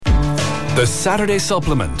The Saturday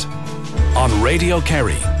Supplement on Radio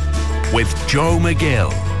Kerry with Joe McGill.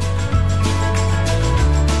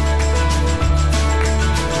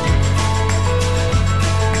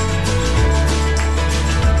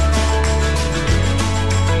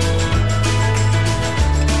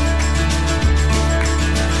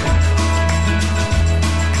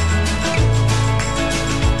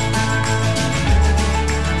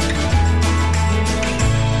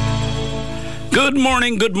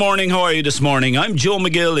 Good morning. How are you this morning? I'm Joe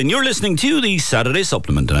McGill and you're listening to the Saturday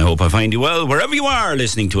Supplement, and I hope I find you well wherever you are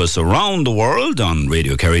listening to us around the world on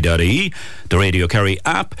radiokerry.ie, the Radio Kerry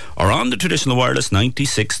app, or on the traditional wireless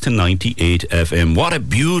 96 to 98 FM. What a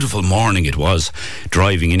beautiful morning it was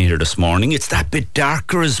driving in here this morning. It's that bit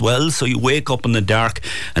darker as well, so you wake up in the dark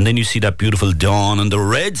and then you see that beautiful dawn, and the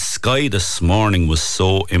red sky this morning was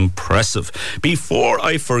so impressive. Before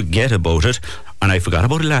I forget about it, and I forgot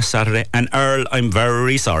about it last Saturday, and Earl, I'm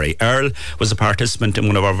very sorry. Earl was a participant in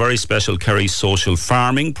one of our very special Kerry social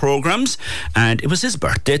farming programmes, and it was his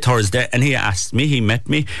birthday Thursday, and he met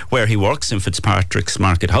me where he works in Fitzpatrick's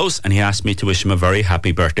Market House, and he asked me to wish him a very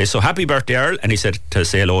happy birthday. So happy birthday, Earl, and he said to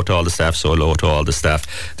say hello to all the staff, so hello to all the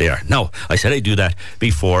staff there. Now, I said I'd do that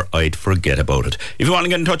before I'd forget about it. If you want to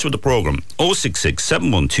get in touch with the programme, 066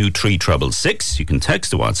 712 3666, you can text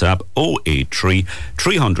the WhatsApp 083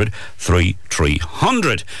 300 3300.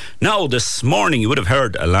 Now, this morning, you would have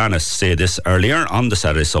heard Alana say this earlier on the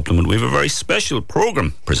Saturday Supplement. We have a very special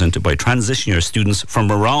programme presented by transition year students from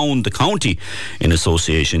around the county in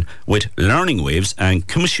association with Learning Waves and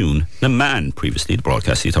Commission na Man, previously the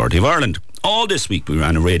Broadcasting Authority of Ireland. All this week we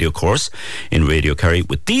ran a radio course in Radio Kerry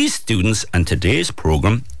with these students, and today's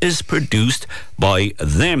programme is produced by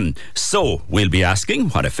them. So we'll be asking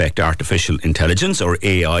what effect artificial intelligence, or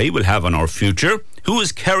AI, will have on our future. Who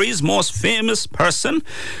is Kerry's most famous person?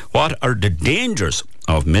 What are the dangers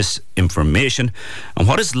of misinformation? And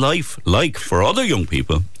what is life like for other young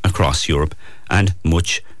people across Europe? And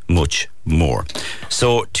much more.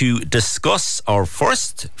 So to discuss our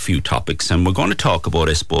first few topics, and we're going to talk about,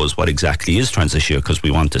 I suppose, what exactly is transition, because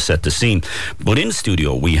we want to set the scene. But in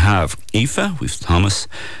studio we have Aoife, we've Thomas,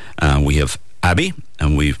 we have Abby,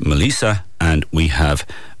 and we've Melissa, and we have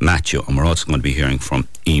Matthew, and we're also going to be hearing from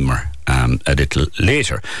Emer a little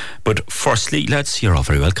later. But firstly, lads, you're all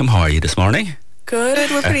very welcome. How are you this morning?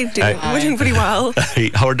 Good, we're doing pretty well.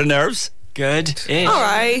 How are the nerves? Good. All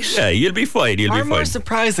right. Yeah, you'll be fine. More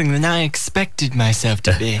surprising than I expected myself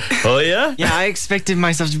to be. Oh, yeah? Yeah, I expected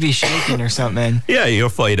myself to be shaking or something. Yeah, you're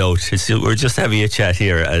fine out. We're just having a chat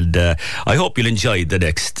here, and I hope you'll enjoy the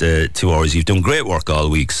next 2 hours. You've done great work all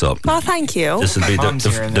week, so... Oh, thank you. This will be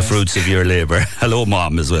the fruits of your labour. Hello,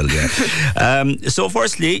 Mom, as well, yeah. So,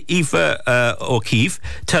 firstly, Aoife O'Keefe,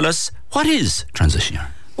 tell us, what is Transition Year?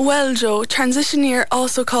 Well, Joe, Transition Year,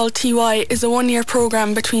 also called TY, is a one-year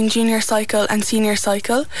programme between junior cycle and senior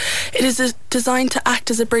cycle. It is designed to act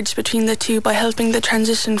as a bridge between the two by helping the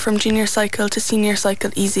transition from junior cycle to senior cycle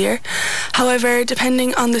easier. However,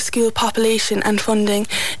 depending on the school population and funding,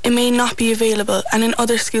 it may not be available, and in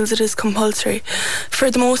other schools it is compulsory. For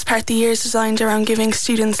the most part, the year is designed around giving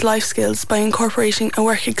students life skills by incorporating a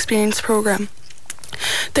work experience programme.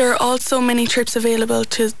 There are also many trips available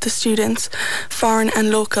to the students, foreign and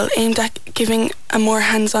local, aimed at giving a more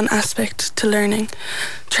hands-on aspect to learning.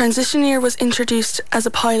 Transition Year was introduced as a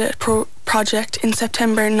pilot project in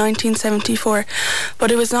September 1974, but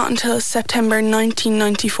it was not until September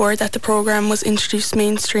 1994 that the programme was introduced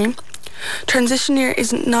mainstream. Transition Year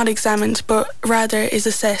is not examined, but rather is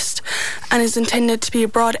assessed, and is intended to be a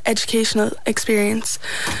broad educational experience.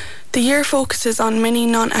 The year focuses on many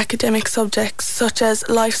non-academic subjects such as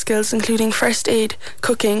life skills, including first aid,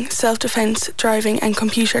 cooking, self-defence, driving and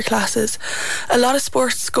computer classes. A lot of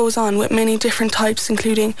sports goes on with many different types,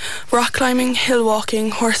 including rock climbing, hill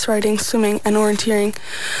walking, horse riding, swimming and orienteering.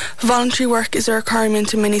 Voluntary work is a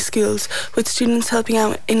requirement in many schools, with students helping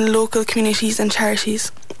out in local communities and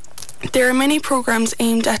charities. There are many programmes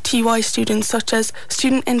aimed at TY students, such as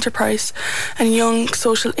Student Enterprise and Young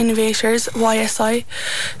Social Innovators, YSI.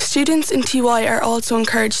 Students in TY are also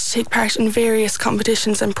encouraged to take part in various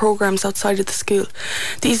competitions and programmes outside of the school.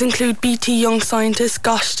 These include BT Young Scientist,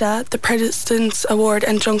 Goshta, the President's Award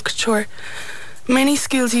and Junkature. Many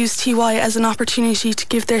schools use TY as an opportunity to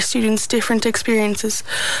give their students different experiences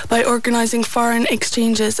by organising foreign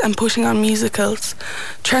exchanges and putting on musicals.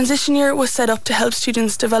 Transition Year was set up to help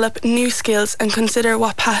students develop new skills and consider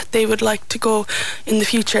what path they would like to go in the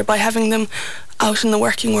future by having them out in the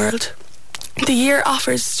working world. The year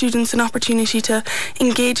offers students an opportunity to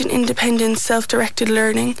engage in independent, self-directed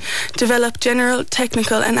learning, develop general,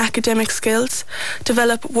 technical and academic skills,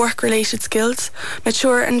 develop work-related skills,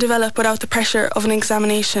 mature and develop without the pressure of an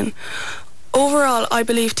examination. Overall, I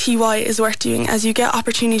believe TY is worth doing as you get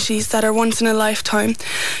opportunities that are once in a lifetime.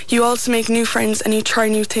 You also make new friends and you try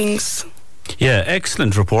new things. Yeah,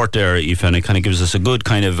 excellent report there, Aoife, and it kind of gives us a good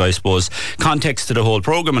kind of, I suppose, context to the whole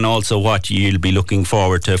programme and also what you'll be looking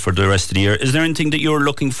forward to for the rest of the year. Is there anything that you're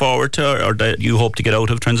looking forward to or that you hope to get out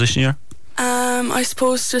of transition year? I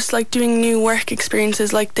suppose just like doing new work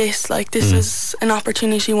experiences like this. Like this is an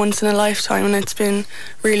opportunity once in a lifetime and it's been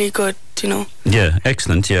really good, you know. Yeah,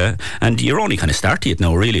 excellent, yeah. And you're only kind of starting it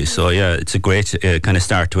now, really. So, yeah, it's a great kind of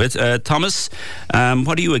start to it. Thomas,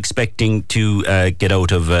 what are you expecting to get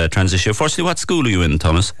out of transition? Firstly, what school are you in,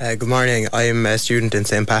 Thomas? Good morning. I'm a student in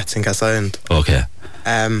St. Pat's in Castleisland. Okay.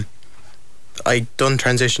 I done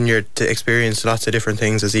transition year to experience lots of different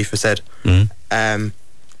things, as Aoife said.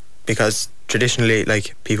 Because traditionally,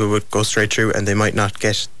 like, people would go straight through and they might not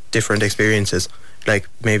get different experiences, like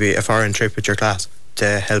maybe a foreign trip with your class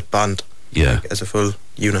to help bond, like, as a full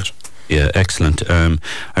unit. Yeah, excellent. I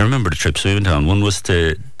remember the trips we went on. One was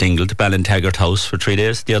to Dingle to Ballintaggart House for 3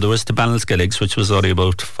 days. The other was to Ballinskelligs, which was only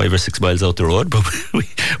about 5 or 6 miles out the road. But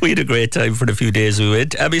we had a great time for the few days we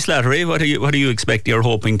went. Abby Slattery, what are you expecting or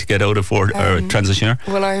hoping to get out of transition year?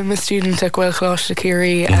 Well, I'm a student at Gaelclosh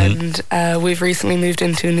Shakiri, and we've recently moved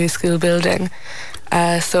into a new school building.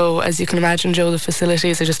 So as you can imagine, Joe, the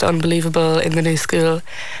facilities are just unbelievable in the new school.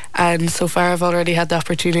 And so far I've already had the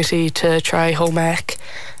opportunity to try home ec,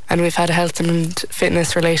 and we've had a health and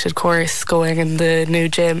fitness related course going in the new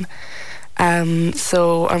gym.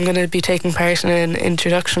 So I'm going to be taking part in an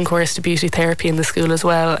introduction course to beauty therapy in the school as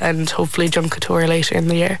well, and hopefully Junk Couture later in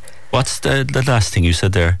the year. What's the last thing you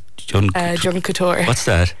said there? Junk Couture. What's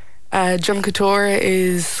that? Junk Couture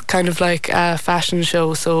is kind of like a fashion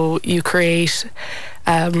show, so you create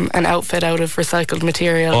an outfit out of recycled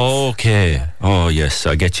materials. Okay. Oh yes,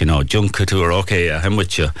 I get you now. Junk Couture. Okay, yeah, I'm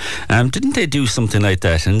with you. Didn't they do something like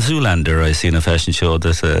that in Zoolander? I seen a fashion show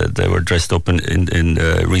that they were dressed up in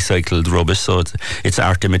recycled rubbish. So it's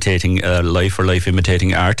art imitating life, or life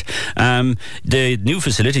imitating art. The new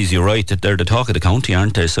facilities, you're right, that they're the talk of the county,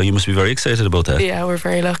 aren't they? So you must be very excited about that. Yeah, we're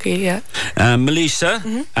very lucky. Yeah. Melissa,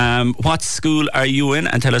 what school are you in?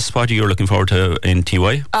 And tell us what you're looking forward to in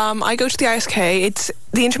TY. I go to the ISK. It's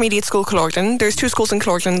the intermediate school, Killorglin. There's 2 schools in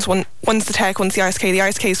Killorglin. One's the Tech, one's the ISK. The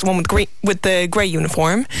ISK is the one with the grey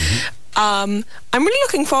uniform. I'm really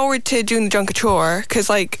looking forward to doing the Junk Couture because,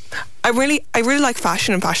 like, I really like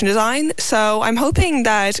fashion and fashion design. So I'm hoping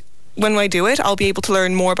that when I do it, I'll be able to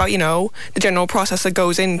learn more about, you know, the general process that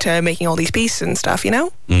goes into making all these pieces and stuff, you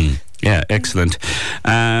know? Yeah, excellent.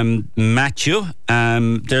 Matthew,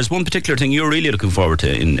 there's one particular thing you're really looking forward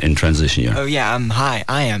to in transition year. Oh yeah, hi,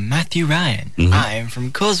 I am Matthew Ryan. I am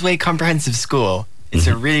from Causeway Comprehensive School. It's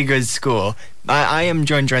a really good school. I am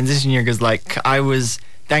enjoying transition year because, like, I was,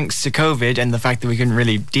 thanks to COVID and the fact that we couldn't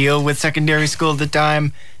really deal with secondary school at the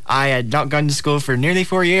time, I had not gone to school for nearly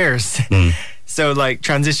 4 years. So, like,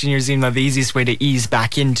 transition year seemed like the easiest way to ease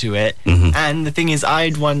back into it. And the thing is,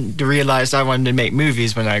 I'd realised I wanted to make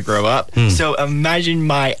movies when I grow up. So imagine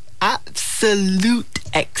my absolute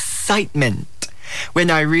excitement when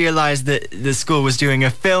I realised that the school was doing a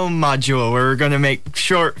film module where we're going to make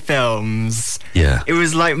short films. Yeah. It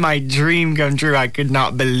was like my dream come true. I could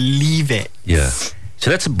not believe it. Yeah. So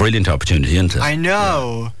that's a brilliant opportunity, isn't it? I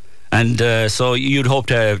know. Yeah. And so you'd hope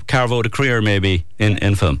to carve out a career maybe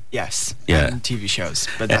in film? Yes. Yeah. And TV shows,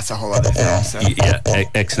 but that's a whole other thing. So. Yeah,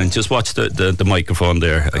 excellent. Just watch the microphone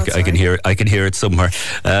there. I can hear it somewhere.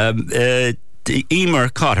 Emer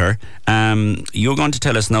Cotter, you're going to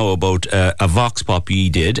tell us now about a Vox Pop you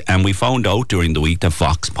did, and we found out during the week that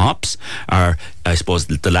Vox Pops are, I suppose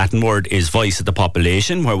the Latin word is voice of the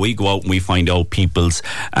population, where we go out and we find out people's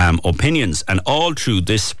opinions. And all through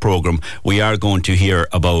this programme we are going to hear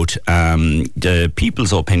about the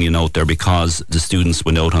people's opinion out there, because the students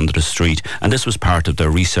went out onto the street, and this was part of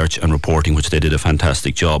their research and reporting, which they did a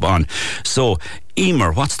fantastic job on. So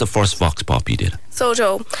Emer, what's the first Vox Pop you did? So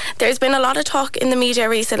Joe, there's been a lot of talk in the media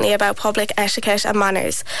recently about public etiquette and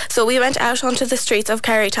manners. So we went out onto the streets of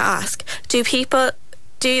Kerry to ask, do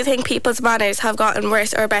you think people's manners have gotten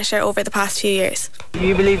worse or better over the past few years? Do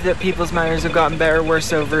you believe that people's manners have gotten better or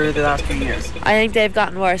worse over the last few years? I think they've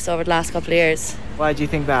gotten worse over the last couple of years. Why do you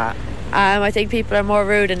think that? I think people are more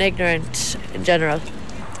rude and ignorant in general.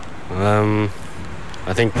 I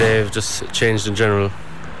think they've just changed in general.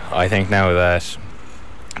 I think now that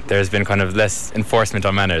there's been kind of less enforcement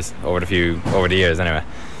on manners over the years anyway.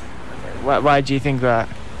 Why do you think that?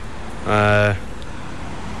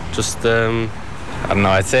 Just, I don't know,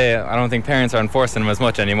 I'd say I don't think parents are enforcing them as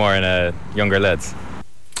much anymore in younger lads.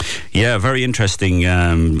 Yeah, very interesting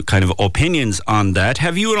kind of opinions on that.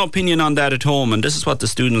 Have you an opinion on that at home? And this is what the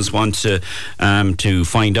students want to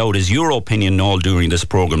find out, is your opinion all during this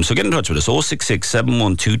programme. So get in touch with us, 066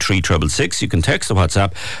 712 3666. You can text the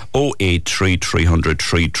WhatsApp 083 300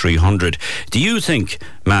 3300. Do you think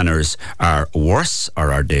manners are worse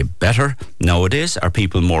or are they better nowadays? Are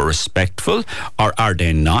people more respectful or are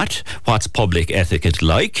they not? What's public etiquette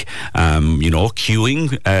like?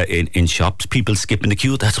 Queuing in shops, people skipping the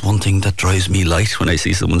queue. That's one thing that drives me light when I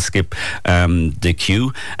see someone skip the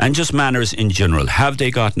queue. And just manners in general. Have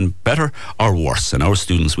they gotten better or worse? And our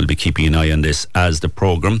students will be keeping an eye on this as the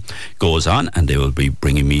programme goes on, and they will be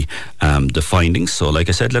bringing me the findings. So like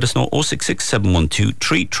I said, let us know, 066 712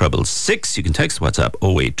 3666. You can text WhatsApp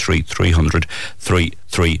 083 300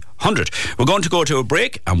 3300. We're going to go to a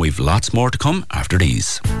break, and we've lots more to come after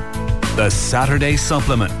these. The Saturday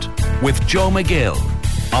Supplement with Joe McGill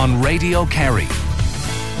on Radio Kerry.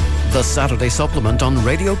 The Saturday Supplement on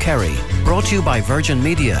Radio Kerry, brought to you by Virgin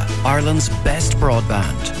Media, Ireland's best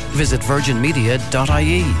broadband. Visit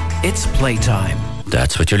virginmedia.ie. It's playtime.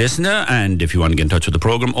 That's what you're listening to, and if you want to get in touch with the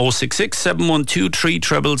programme, 066 712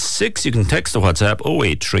 3666. You can text the WhatsApp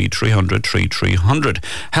 083 300 3300.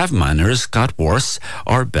 Have manners got worse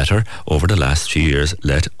or better over the last few years?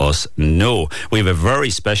 Let us know. We have a very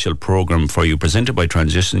special programme for you, presented by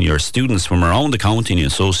Transition Year students from around the county in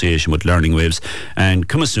association with Learning Waves and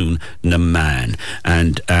Cumasoon na Man.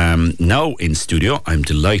 And now in studio, I'm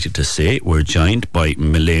delighted to say we're joined by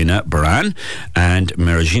Milena Baran and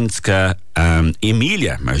Marzinska,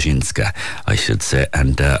 Emilia Marzinska, I should say.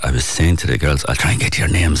 And I was saying to the girls, I'll try and get your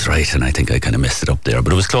names right, and I think I kind of messed it up there,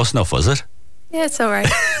 but it was close enough, was it? Yeah, it's all right.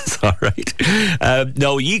 It's all right.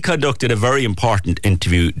 Now, you conducted a very important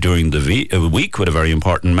interview during the week with a very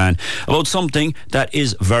important man about something that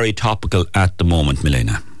is very topical at the moment,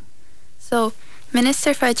 Milena. So,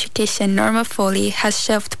 Minister for Education Norma Foley has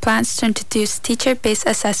shelved plans to introduce teacher-based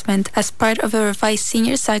assessment as part of a revised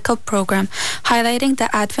senior cycle program, highlighting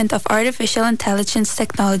the advent of artificial intelligence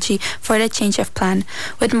technology for the change of plan.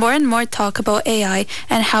 With more and more talk about AI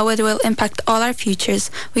and how it will impact all our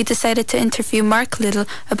futures, we decided to interview Mark Little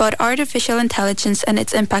about artificial intelligence and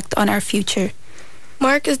its impact on our future.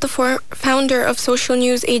 Mark is the founder of social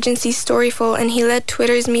news agency Storyful, and he led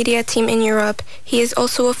Twitter's media team in Europe. He is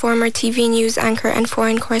also a former TV news anchor and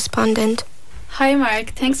foreign correspondent. Hi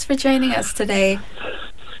Mark, thanks for joining us today.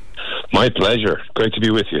 My pleasure. Great to be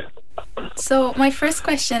with you. So my first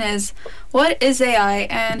question is, what is AI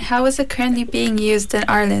and how is it currently being used in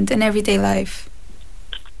Ireland in everyday life?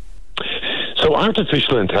 So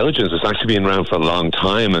artificial intelligence has actually been around for a long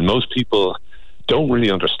time, and most people don't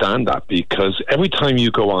really understand that, because every time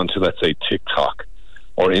you go on to, let's say, TikTok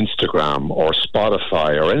or Instagram or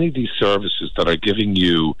Spotify or any of these services that are giving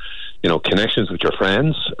you, connections with your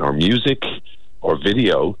friends or music or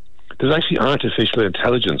video, there's actually artificial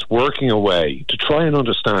intelligence working away to try and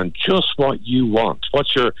understand just what you want,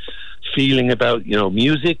 what you're feeling about,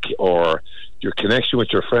 music or your connection with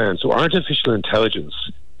your friends. So artificial intelligence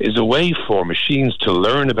is a way for machines to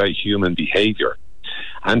learn about human behavior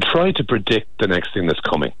and try to predict the next thing that's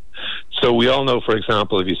coming. So we all know, for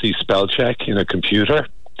example, if you see spell check in a computer,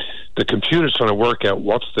 the computer's trying to work out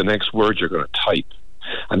what's the next word you're going to type.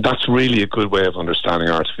 And that's really a good way of understanding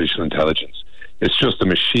artificial intelligence. It's just the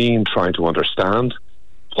machine trying to understand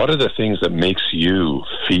what are the things that makes you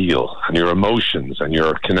feel and your emotions and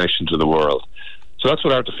your connection to the world. So that's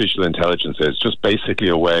what artificial intelligence is, just basically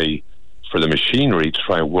a way for the machinery to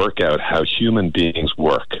try and work out how human beings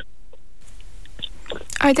work.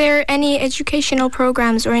 Are there any educational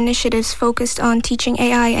programs or initiatives focused on teaching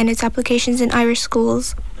AI and its applications in Irish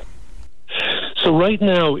schools? So right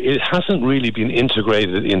now, it hasn't really been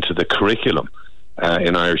integrated into the curriculum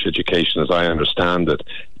in Irish education, as I understand it.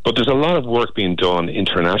 But there's a lot of work being done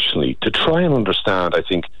internationally to try and understand, I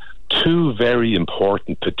think, two very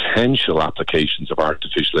important potential applications of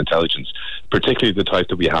artificial intelligence, particularly the type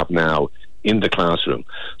that we have now in the classroom.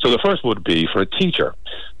 So the first would be for a teacher.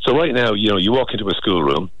 So right now, you walk into a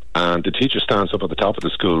schoolroom and the teacher stands up at the top of the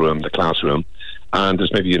schoolroom, the classroom, and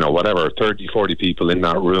there's maybe, 30, 40 people in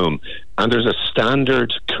that room, and there's a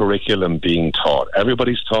standard curriculum being taught.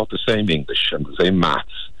 Everybody's taught the same English and the same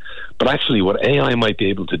maths. But actually what AI might be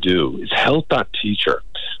able to do is help that teacher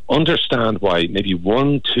understand why maybe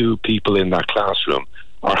 1-2 people in that classroom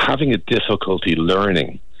are having a difficulty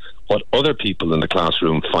learning what other people in the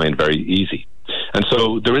classroom find very easy. And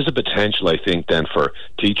so there is a potential, I think, then for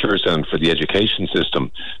teachers and for the education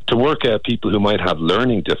system to work out people who might have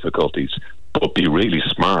learning difficulties but be really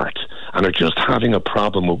smart and are just having a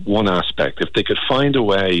problem with one aspect. If they could find a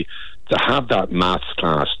way to have that maths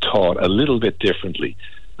class taught a little bit differently.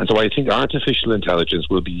 And so I think artificial intelligence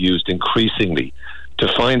will be used increasingly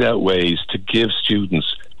to find out ways to give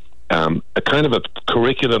students a kind of a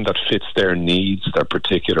curriculum that fits their needs, their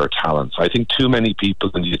particular talents. I think too many people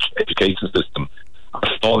in the education system are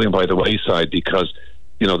falling by the wayside because,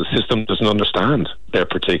 you know, the system doesn't understand their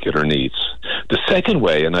particular needs. The second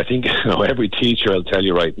way, and I think, you know, every teacher will tell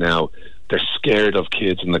you right now, they're scared of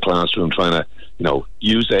kids in the classroom trying to, you know,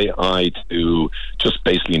 use AI to just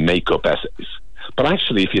basically make up essays. But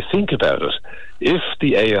actually, if you think about it, if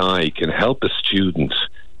the AI can help a student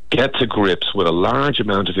get to grips with a large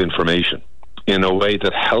amount of information in a way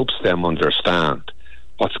that helps them understand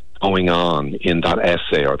what's going on in that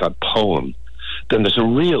essay or that poem, then there's a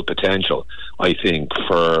real potential, I think,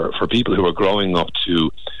 for people who are growing up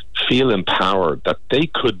to feel empowered that they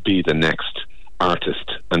could be the next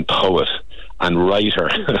artist and poet and writer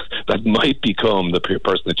that might become the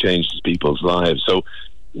person that changes people's lives. So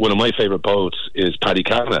one of my favourite poets is Paddy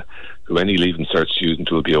Kavanagh, who any Leaving Cert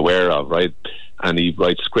student will be aware of, right? And he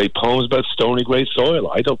writes great poems about stony grey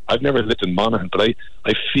soil. I've never lived in Monaghan, but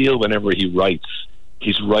I feel whenever he writes,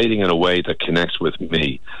 he's writing in a way that connects with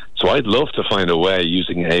me. So I'd love to find a way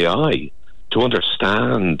using AI to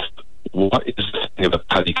understand what is the thing about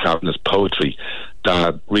Paddy Kavanagh's poetry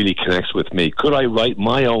that really connects with me. Could I write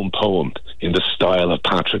my own poem in the style of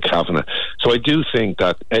Patrick Kavanagh? So I do think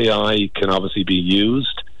that AI can obviously be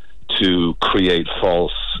used to create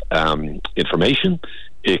false information.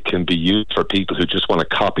 It can be used for people who just want to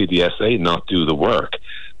copy the essay, not do the work.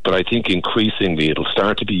 But I think increasingly it'll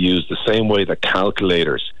start to be used the same way that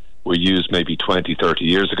calculators were used maybe 20, 30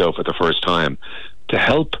 years ago for the first time, to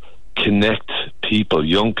help connect people,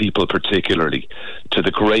 young people particularly, to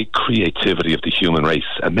the great creativity of the human race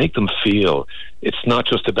and make them feel it's not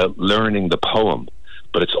just about learning the poem,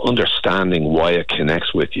 but it's understanding why it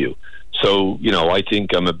connects with you. So, you know, I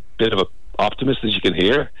think I'm a bit of an optimist, as you can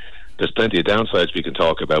hear. There's plenty of downsides we can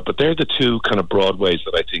talk about, but they're the two kind of broad ways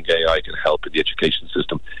that I think AI can help in the education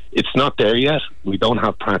system. It's not there yet. We don't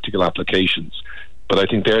have practical applications, but I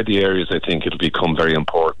think they're the areas I think it'll become very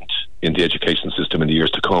important in the education system in the years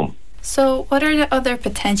to come. So what are the other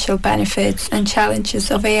potential benefits and challenges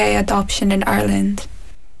of AI adoption in Ireland?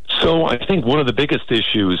 So I think one of the biggest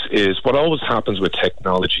issues is what always happens with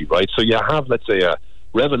technology, right? So you have, let's say, a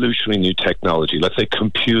revolutionary new technology. Let's say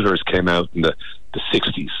computers came out in the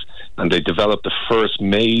 60s, and they developed the first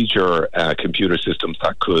major computer systems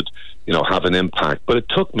that could, you know, have an impact. But it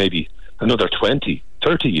took maybe another 20,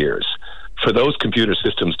 30 years for those computer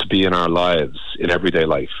systems to be in our lives, in everyday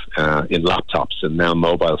life, in laptops and now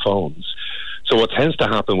mobile phones. So what tends to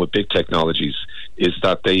happen with big technologies is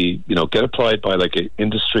that they, you know, get applied by like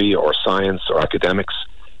industry or science or academics,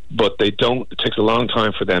 but they don't, it takes a long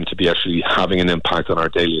time for them to be actually having an impact on our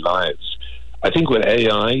daily lives. I think with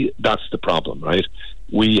AI, that's the problem, right?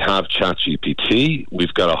 We have ChatGPT.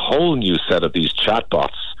 We've got a whole new set of these chatbots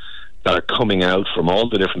that are coming out from all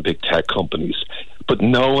the different big tech companies. But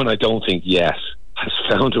no one, I don't think yet, has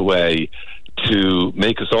found a way to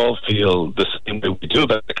make us all feel the same way we do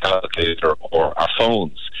about the calculator or our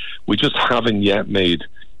phones. We just haven't yet made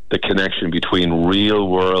the connection between real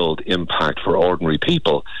world impact for ordinary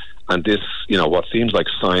people and this, you know, what seems like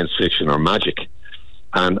science fiction or magic.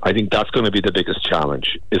 And I think that's going to be the biggest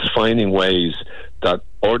challenge, is finding ways that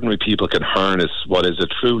ordinary people can harness what is a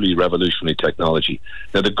truly revolutionary technology.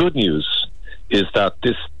 Now, the good news is that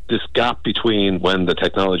this gap between when the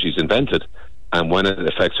technology is invented and when it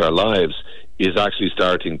affects our lives is actually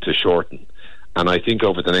starting to shorten. And I think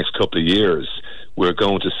over the next couple of years, we're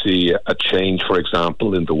going to see a change, for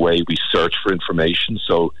example, in the way we search for information.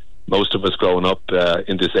 So most of us growing up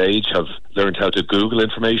in this age have learned how to Google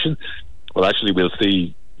information. Well, actually, we'll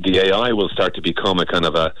see the AI will start to become a kind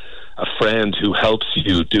of a friend who helps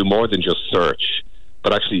you do more than just search,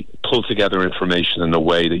 but actually pull together information in a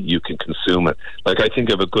way that you can consume it. Like, I think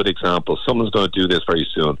of a good example. Someone's going to do this very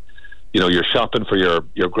soon. You know, you're shopping for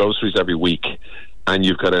your groceries every week, and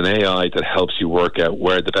you've got an AI that helps you work out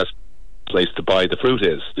where the best place to buy the fruit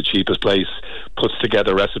is, the cheapest place, puts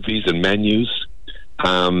together recipes and menus,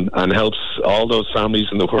 and helps all those families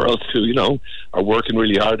in the world who, you know, are working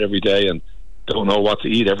really hard every day and don't know what to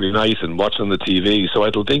eat every night and watch on the TV. So I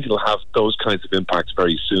don't think it'll have those kinds of impacts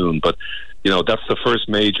very soon. But, you know, that's the first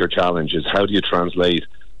major challenge, is how do you translate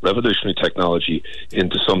revolutionary technology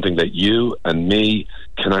into something that you and me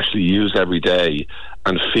can actually use every day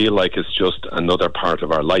and feel like it's just another part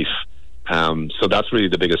of our life. So that's really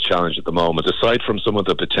the biggest challenge at the moment, aside from some of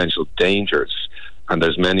the potential dangers, and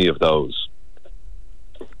there's many of those.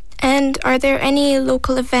 And are there any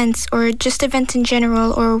local events or just events in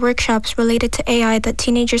general or workshops related to AI that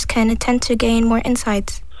teenagers can attend to gain more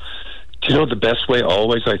insights? Do you know, the best way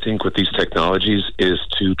always, I think, with these technologies is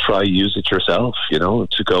to try use it yourself,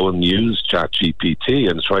 to go and use ChatGPT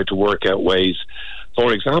and try to work out ways.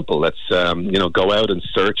 For example, let's, go out and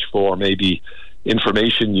search for maybe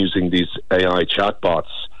information using these AI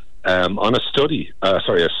chatbots on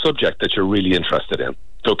a subject that you're really interested in.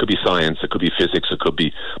 So it could be science, it could be physics, it could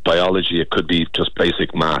be biology, it could be just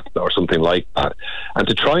basic math or something like that. And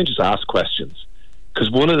to try and just ask questions.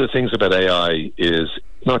 Because one of the things about AI is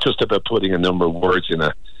not just about putting a number of words in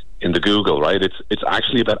the Google, right? It's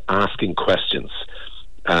actually about asking questions.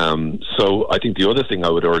 So I think the other thing I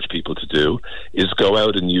would urge people to do is go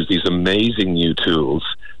out and use these amazing new tools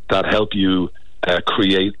that help you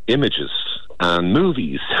create images and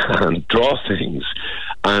movies and draw things,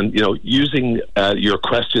 and using your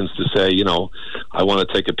questions to say, I want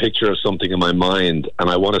to take a picture of something in my mind and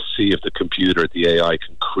I want to see if the computer, the AI,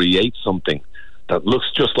 can create something that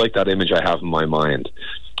looks just like that image I have in my mind.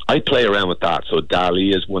 I play around with that. So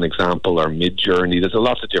DALL-E is one example, or Midjourney. There's a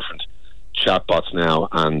lot of different chatbots now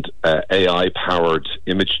and AI-powered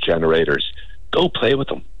image generators. Go play with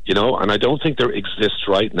them, and I don't think there exists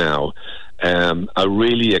right now a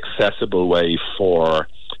really accessible way for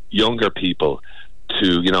younger people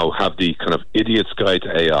to, have the kind of idiot's guide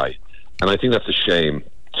to AI. And I think that's a shame.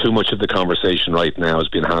 Too much of the conversation right now is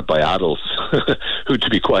being had by adults who, to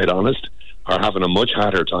be quite honest, are having a much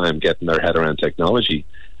harder time getting their head around technology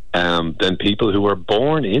than people who were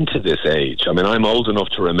born into this age. I mean, I'm old enough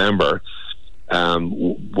to remember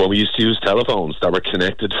when we used to use telephones that were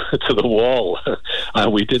connected to the wall.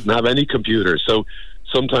 We didn't have any computers. So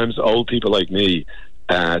sometimes old people like me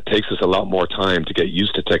takes us a lot more time to get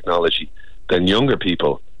used to technology than younger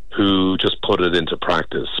people who just put it into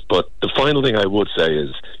practice. But the final thing I would say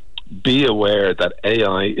is be aware that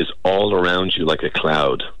AI is all around you like a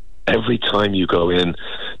cloud. Every time you go in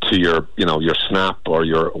to your Snap or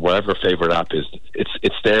your whatever favorite app is,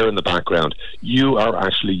 it's there in the background. You are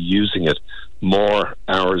actually using it more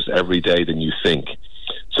hours every day than you think.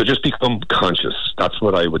 So just become conscious. That's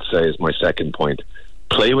what I would say is my second point.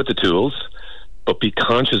 Play with the tools, but be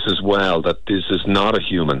conscious as well that this is not a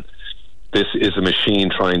human. This is a machine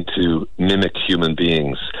trying to mimic human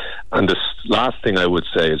beings. And the last thing I would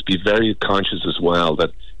say is be very conscious as well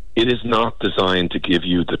that it is not designed to give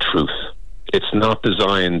you the truth. It's not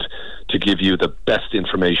designed to give you the best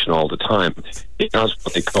information all the time. It has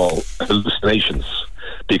what they call hallucinations,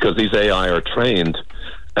 because these AI are trained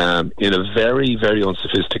in a very, very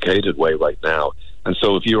unsophisticated way right now. And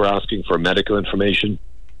so if you were asking for medical information,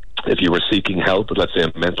 if you were seeking help with, let's say,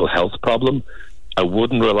 a mental health problem, I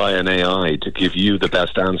wouldn't rely on AI to give you the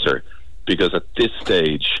best answer, because at this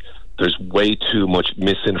stage, there's way too much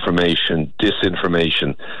misinformation,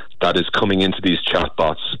 disinformation that is coming into these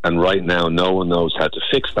chatbots. And right now, no one knows how to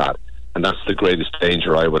fix that. And that's the greatest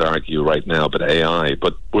danger, I would argue, right now, but AI.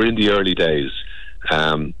 But we're in the early days.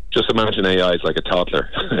 Just imagine AI is like a toddler.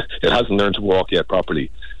 It hasn't learned to walk yet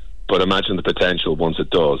properly. But imagine the potential once it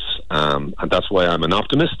does. And that's why I'm an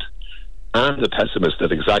optimist and a pessimist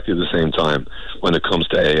at exactly the same time when it comes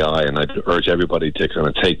to AI. And I'd urge everybody to kind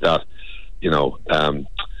of take that,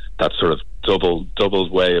 that sort of double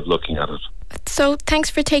way of looking at it. So thanks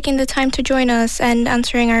for taking the time to join us and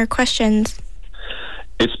answering our questions.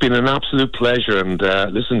 It's been an absolute pleasure, and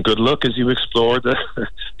listen, good luck as you explore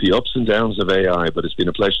the ups and downs of AI, but it's been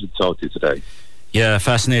a pleasure to talk to you today. Yeah,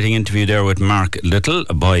 fascinating interview there with Mark Little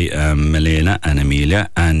by Milena and Amelia,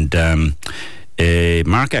 and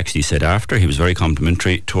Mark actually said after, he was very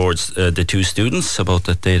complimentary towards the two students about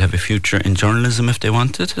that they'd have a future in journalism if they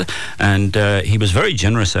wanted, and he was very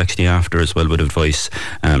generous actually after as well with advice,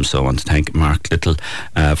 so I want to thank Mark Little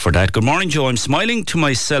for that. Good morning, Joe. I'm smiling to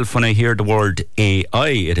myself when I hear the word AI.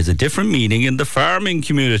 It has a different meaning in the farming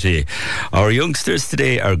community. Our youngsters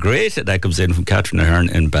today are great. That comes in from Catherine Ahern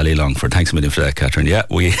in Ballylongford. Thanks a million for that, Catherine. Yeah,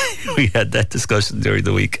 we had that discussion during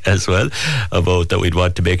the week as well about that we'd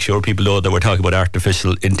want to make sure people know that we're talking about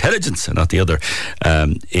artificial intelligence and not the other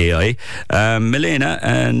AI. Milena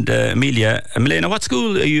and Amelia. Milena, what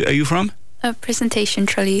school are you from? Presentation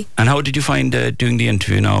Tralee. And how did you find doing the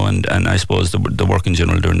interview now and I suppose the work in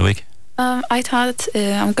general during the week? I thought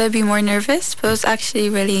I'm going to be more nervous, but it was actually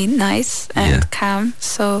really nice and calm,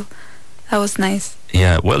 so that was nice.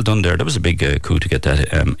 Yeah, well done there. That was a big coup to get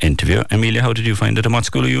that interview. Amelia, how did you find it and what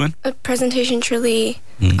school are you in? Presentation Tralee.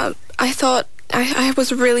 I thought I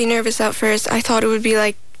was really nervous at first. I thought it would be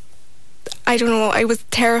like, I don't know, I was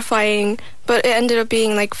terrifying, but it ended up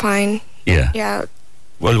being like fine. Yeah. Yeah.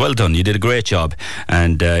 Well done. You did a great job,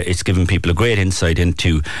 and it's given people a great insight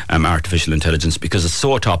into artificial intelligence, because it's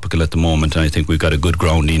so topical at the moment, and I think we've got a good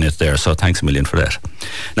grounding in it there. So thanks a million for that.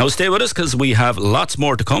 Now stay with us, because we have lots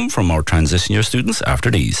more to come from our transition year students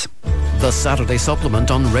after these. The Saturday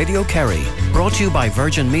Supplement on Radio Kerry, brought to you by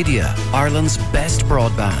Virgin Media, Ireland's best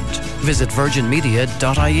broadband. Visit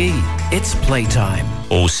virginmedia.ie. It's playtime.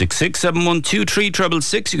 066 712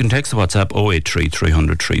 3666. You can text the WhatsApp 083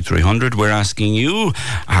 300 3300. We're asking you,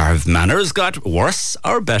 have manners got worse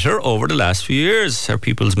or better over the last few years? Are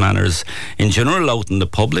people's manners in general out in the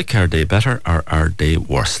public, are they better or are they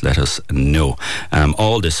worse? Let us know.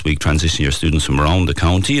 All this week, transition year students from around the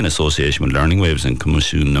county in association with Learning Waves and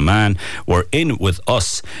Commission Naman were in with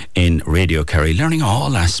us in Radio Kerry, learning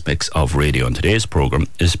all aspects of radio, and today's programme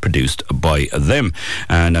is produced by them.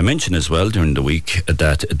 And I mentioned as well during the week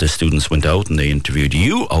that the students went out and they interviewed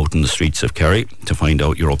you out in the streets of Kerry to find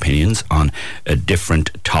out your opinions on different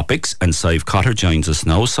topics. And Sive Cotter joins us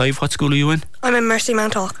now. Sive, what school are you in? I'm in Mercy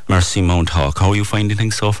Mount Hawk. Mercy Mount Hawk. How are you finding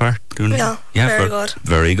things so far? Yeah, very good.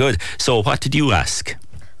 Very good. So what did you ask?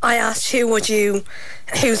 I asked who's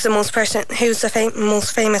the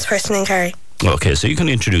most famous person in Kerry. Okay, so you can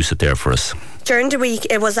introduce it there for us. During the week,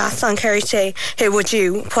 it was asked on Kerry Today, who would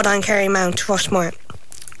you put on Kerry Mount Rushmore?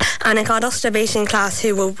 And it got us debating in class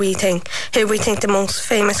who we think the most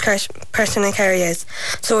famous person in Kerry is.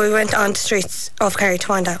 So we went on the streets of Kerry to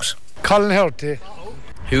find out. Colin Herty.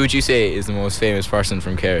 Who would you say is the most famous person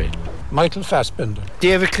from Kerry? Michael Fassbender.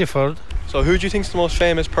 David Clifford. So who do you think is the most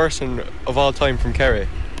famous person of all time from Kerry?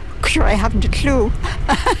 Sure, I haven't a clue.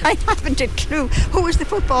 I haven't a clue. Who was the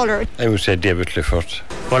footballer? I would say David Clifford.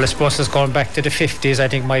 Well, I suppose it's going back to the 50s. I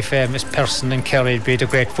think my famous person in Kerry would be the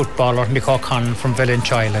great footballer Mick O'Connell from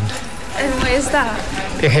Village Island. And why is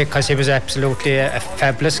that? Because he was absolutely a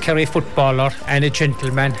fabulous Kerry footballer and a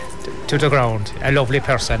gentleman to the ground. A lovely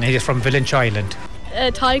person. He's from Village Island.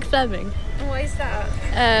 Tyke Fleming. And why is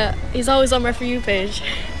that? He's always on my For You page.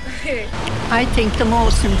 I think the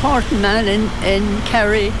most important man in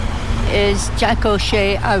Kerry is Jack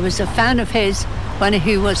O'Shea. I was a fan of his when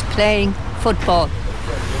he was playing football.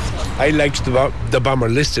 I liked the bomber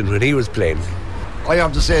Liston when he was playing. I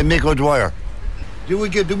have to say Mick O'Dwyer. Do we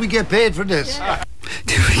get paid for this? Yeah.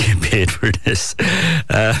 Do we get paid for this?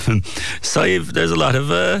 Sive, there's a lot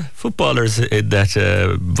of footballers in that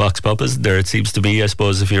Vox Pop, isn't there? It seems to be, I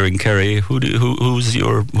suppose, if you're in Kerry,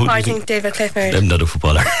 I think David Clifford. I'm not a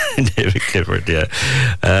footballer. David Clifford, yeah.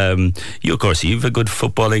 You, of course, you've a good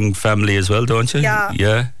footballing family as well, don't you? Yeah.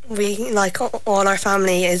 Yeah. We, all our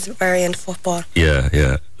family is very into football.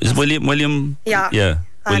 Yeah. Is William? Yeah. Yeah.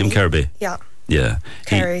 William Kirby? Yeah. Yeah.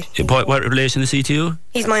 Kerry. What relation is he to you?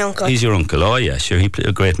 He's my uncle. He's your uncle. Oh, yeah, sure. He played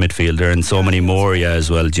a great midfielder and so many more, yeah, as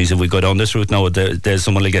well. Geez, if we go down this route now, there's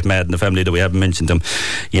someone will get mad in the family that we haven't mentioned them.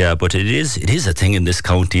 Yeah, but it is a thing in this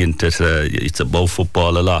county, and that it's about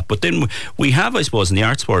football a lot. But then we have, I suppose, in the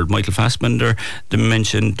arts world, Michael Fassbender, they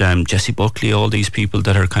mentioned Jessie Buckley, all these people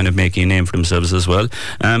that are kind of making a name for themselves as well.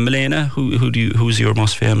 Milena, who's your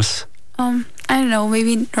most famous? I don't know,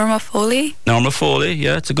 maybe Norma Foley. Norma Foley,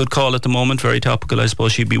 yeah, it's a good call at the moment, very topical. I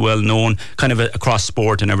suppose she'd be well known kind of across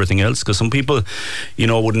sport and everything else, because some people,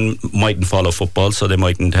 mightn't follow football, so they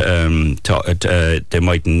mightn't they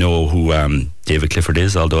mightn't know who David Clifford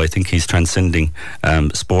is, although I think he's transcending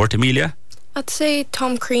sport. Amelia? I'd say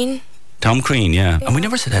Tom Crean. Tom Crean, yeah. And we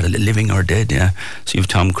never said that, living or dead, yeah. So you've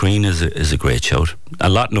Tom Crean is a great shout. A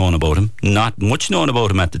lot known about him. Not much known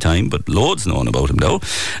about him at the time, but loads known about him though.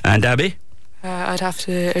 And Abby? I'd have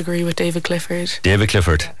to agree with David Clifford. David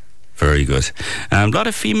Clifford. Very good. A lot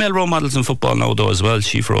of female role models in football now though as well.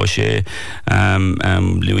 Siofra O'Shea,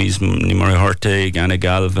 Louise Murray-Hurtig, Anna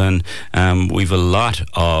Galvin. We've a lot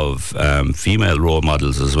of female role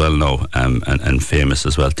models as well now, and famous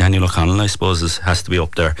as well. Daniel O'Connell, I suppose, has to be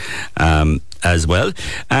up there as well.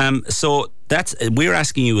 So we're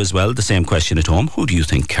asking you as well the same question at home. Who do you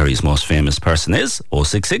think Kerry's most famous person is?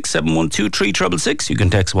 066 712 3666. You can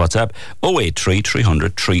text WhatsApp 083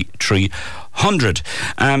 300 3300.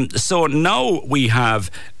 So now we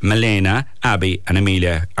have Milena, Abby and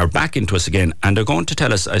Amelia are back into us again, and they're going to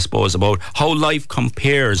tell us, I suppose, about how life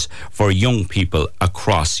compares for young people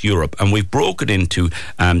across Europe, and we've broken it into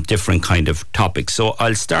different kind of topics. So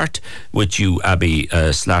I'll start with you, Abby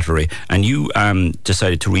Slattery, and you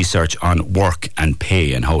decided to research on work and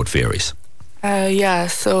pay and how it varies. Yeah,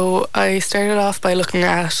 so I started off by looking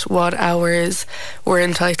at what hours we're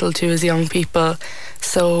entitled to as young people.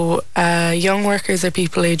 So young workers are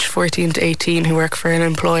people aged 14 to 18 who work for an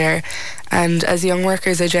employer, and as young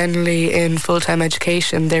workers are generally in full-time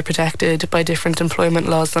education, they're protected by different employment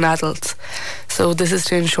laws than adults. So this is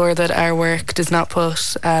to ensure that our work does not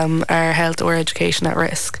put our health or education at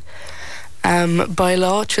risk. By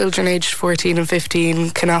law, children aged 14 and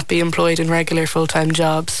 15 cannot be employed in regular full-time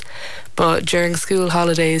jobs, but during school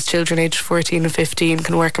holidays, children aged 14 and 15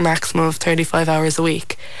 can work a maximum of 35 hours a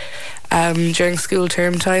week. During school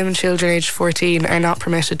term time, children aged 14 are not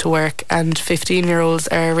permitted to work, and 15-year-olds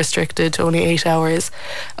are restricted to only 8 hours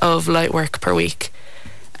of light work per week.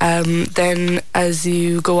 Then as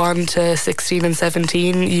you go on to 16 and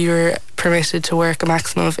 17, you're permitted to work a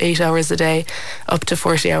maximum of 8 hours a day, up to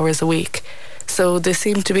 40 hours a week. So this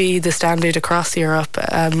seemed to be the standard across Europe.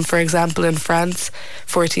 For example, in France,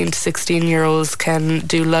 14 to 16-year-olds can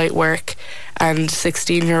do light work, and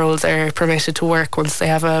 16-year-olds are permitted to work once they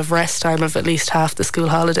have a rest time of at least half the school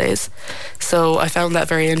holidays. So I found that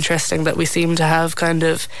very interesting, that we seem to have kind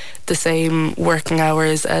of the same working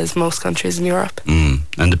hours as most countries in Europe.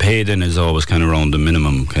 And the pay then is always kind of around the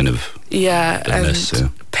minimum kind of. Yeah,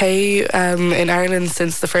 and pay in Ireland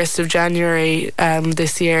since the 1st of January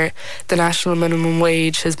this year, the national minimum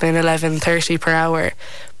wage has been $11.30 per hour.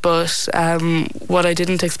 But what I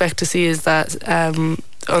didn't expect to see is that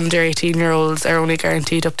under 18-year-olds are only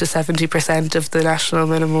guaranteed up to 70% of the national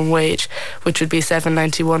minimum wage, which would be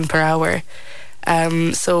 $7.91 per hour.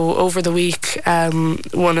 So over the week,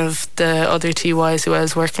 one of the other TYs who I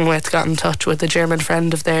was working with got in touch with a German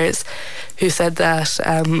friend of theirs who said that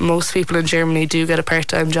most people in Germany do get a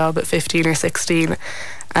part-time job at 15 or 16,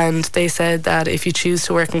 and they said that if you choose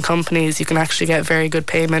to work in companies, you can actually get very good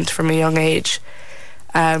payment from a young age.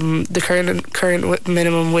 The current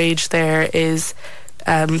minimum wage there is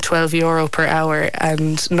 €12 per hour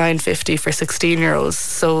and $9.50 for 16-year-olds.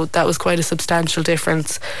 So that was quite a substantial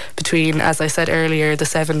difference between, as I said earlier, the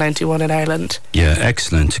 $7.91 in Ireland. Yeah,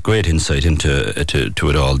 excellent. Great insight into to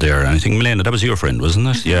it all there. And I think, Milena, that was your friend, wasn't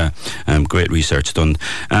it? Yeah. Great research done.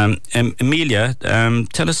 Emilia,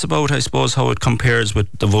 tell us about, I suppose, how it compares with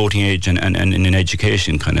the voting age and in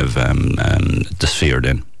education kind of the sphere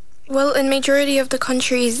then. Well, in majority of the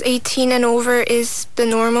countries, 18 and over is the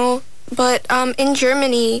normal. But in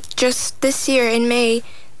Germany, just this year in May,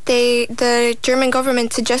 the German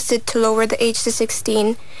government suggested to lower the age to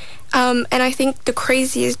 16. And I think the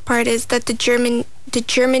craziest part is that the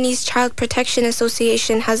Germany's Child Protection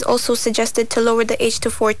Association has also suggested to lower the age to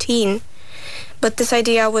 14. But this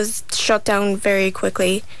idea was shut down very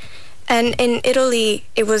quickly. And in Italy,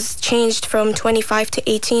 it was changed from 25 to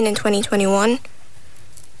 18 in 2021.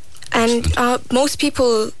 And most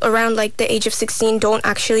people around like the age of 16 don't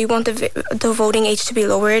actually want the voting age to be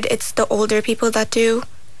lowered. It's the older people that do.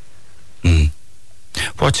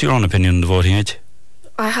 What's your own opinion on the voting age?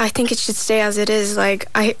 I think it should stay as it is. Like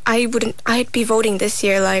I'd be voting this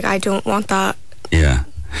year. Like I don't want that. Yeah.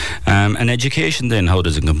 And education then, how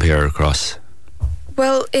does it compare across?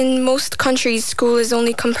 Well, in most countries, school is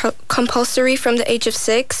only compulsory from the age of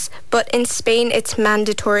 6, but in Spain it's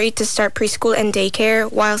mandatory to start preschool and daycare,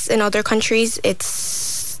 whilst in other countries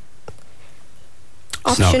it's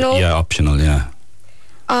optional. Optional, yeah.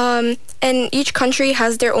 And each country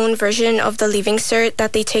has their own version of the Leaving Cert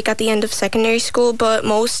that they take at the end of secondary school, but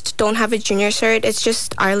most don't have a junior cert. It's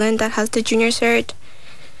just Ireland that has the junior cert.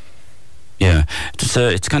 Yeah,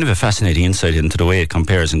 it's kind of a fascinating insight into the way it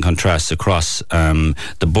compares and contrasts across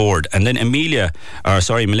the board. And then Milena,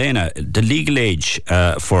 the legal age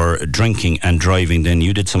for drinking and driving, then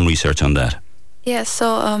you did some research on that. Yeah,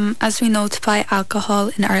 so as we know, to buy alcohol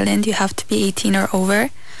in Ireland, you have to be 18 or over.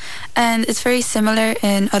 And it's very similar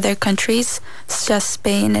in other countries, such as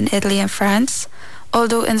Spain and Italy and France.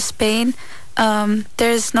 Although in Spain,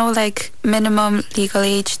 there's no minimum legal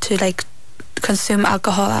age to consume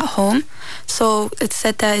alcohol at home. So it's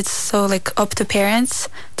said that it's up to parents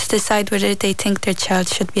to decide whether they think their child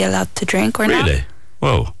should be allowed to drink or not. Really?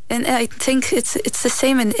 Whoa. And I think it's the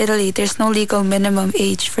same in Italy. There's no legal minimum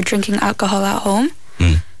age for drinking alcohol at home.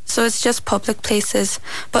 So it's just public places.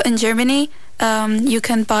 But in Germany, you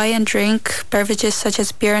can buy and drink beverages such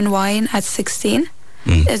as beer and wine at 16.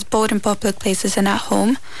 It's both in public places and at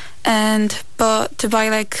home. But to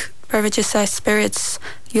buy beverages as spirits,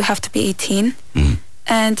 you have to be 18.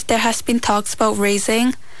 And there has been talks about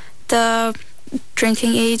raising the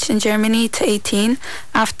drinking age in Germany to 18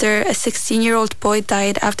 after a 16-year-old boy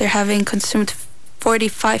died after having consumed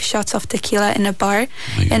 45 shots of tequila in a bar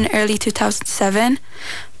in early 2007.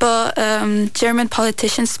 But German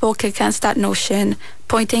politicians spoke against that notion,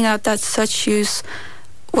 pointing out that such use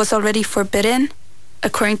was already forbidden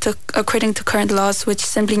according to current laws, which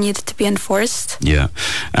simply needed to be enforced. Yeah.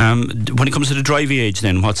 When it comes to the driving age,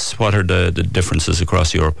 then what are the differences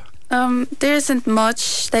across Europe? There isn't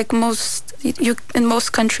much. Like in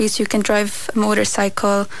most countries, you can drive a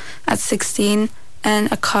motorcycle at 16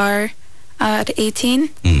 and a car at 18.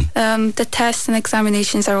 The tests and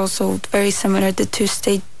examinations are also very similar. The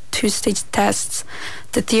two-stage tests,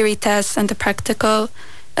 the theory tests and the practical.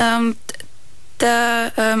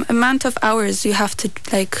 The amount of hours you have to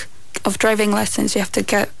of driving lessons you have to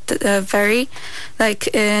get vary. Like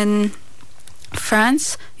in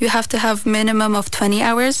France, you have to have minimum of 20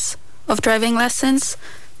 hours of driving lessons,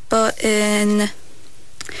 but in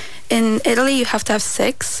Italy you have to have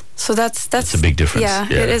 6. So that's a big difference. Yeah,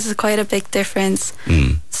 it is quite a big difference.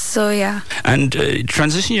 So yeah. And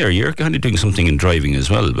transition year, you're kind of doing something in driving as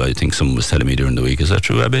well. I think someone was telling me during the week. Is that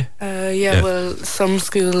true, Abby? Yeah, well, some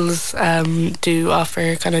schools do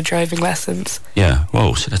offer kind of driving lessons. Yeah,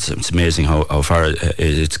 whoa, so it's amazing how far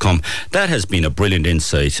it's come. That has been a brilliant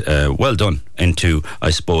insight. Well done into,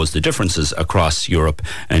 I suppose, the differences across Europe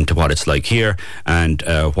and to what it's like here and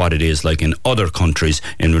what it is like in other countries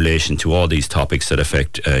in relation to all these topics that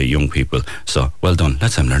affect young people. So, well done.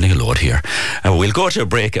 I'm learning a lot here. We'll go to a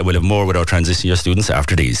break and we'll have more with our transition year students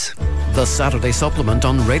after these. The Saturday Supplement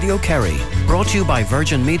on Radio Kerry, brought to you by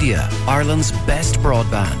Virgin Media, Ireland's best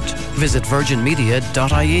broadband. Visit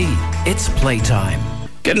virginmedia.ie. It's playtime.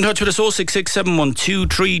 Get in touch with us 066 712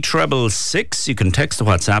 3666. You can text the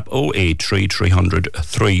WhatsApp 083 300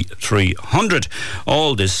 3300.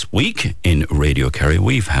 All this week in Radio Kerry,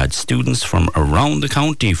 we've had students from around the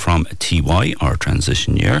county from TY, our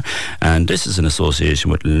transition year, and this is in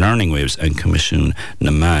association with Learning Waves and Commission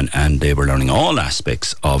Naman, and they were learning all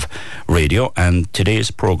aspects of radio, and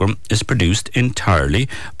today's programme is produced entirely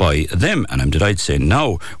by them. And I'm delighted to say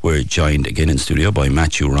now we're joined again in studio by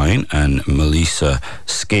Matthew Ryan and Melissa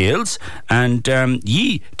Scales, and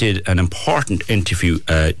ye did an important interview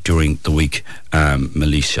during the week,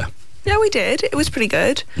 Melissa. Yeah, we did. It was pretty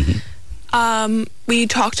good. We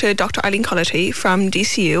talked to Dr. Eileen Cullity from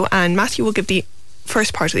DCU, and Matthew will give the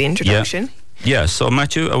first part of the introduction. Yeah, so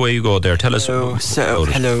Matthew, away you go there. Tell us.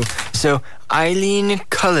 Hello. So Eileen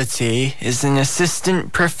Cullity is an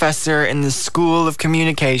assistant professor in the School of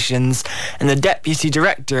Communications and the deputy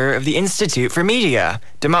director of the Institute for Media,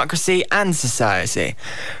 Democracy and Society.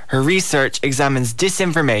 Her research examines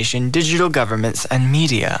disinformation, digital governments and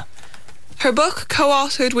media. Her book,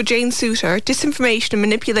 co-authored with Jane Souter, Disinformation and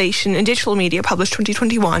Manipulation in Digital Media, published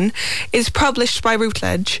 2021, is published by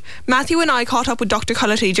Routledge. Matthew and I caught up with Dr.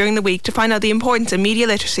 Cullity during the week to find out the importance of media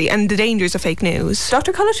literacy and the dangers of fake news.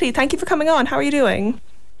 Dr. Cullity, thank you for coming on. How are you doing?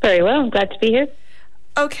 Very well. I'm glad to be here.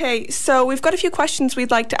 Okay, so we've got a few questions we'd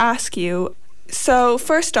like to ask you. So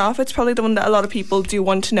first off, it's probably the one that a lot of people do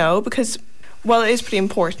want to know because, well, it is pretty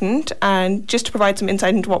important, and just to provide some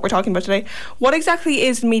insight into what we're talking about today, what exactly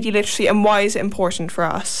is media literacy and why is it important for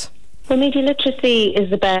us? Well, media literacy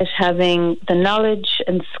is about having the knowledge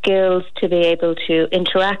and skills to be able to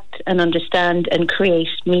interact and understand and create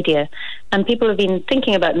media. And people have been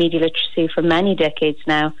thinking about media literacy for many decades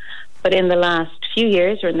now, but in the last few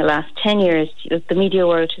years, or in the last 10 years, the media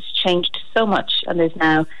world has changed so much, and there's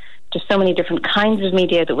now just so many different kinds of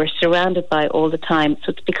media that we're surrounded by all the time,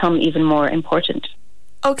 so it's become even more important.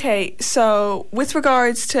 Okay, so with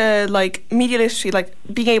regards to media literacy,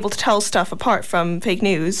 being able to tell stuff apart from fake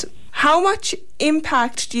news, how much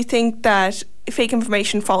impact do you think that fake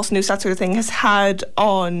information, false news, that sort of thing has had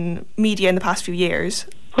on media in the past few years?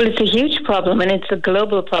 Well, it's a huge problem, and it's a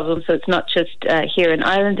global problem, so it's not just here in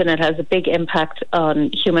Ireland, and it has a big impact on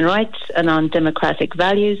human rights and on democratic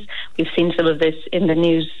values. We've seen some of this in the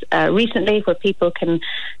news recently, where people can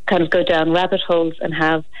kind of go down rabbit holes and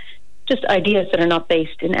have just ideas that are not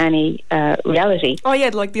based in any reality. Oh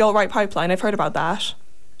yeah, like the alt-right pipeline, I've heard about that.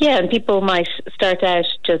 Yeah, and people might start out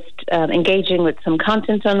just engaging with some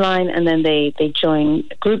content online, and then they join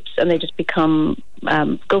groups, and they just become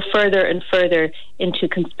go further and further into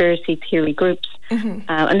conspiracy theory groups.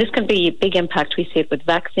 And this can be a big impact. We see it with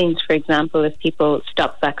vaccines, for example. If people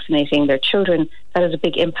stop vaccinating their children, that has a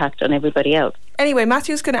big impact on everybody else. Anyway,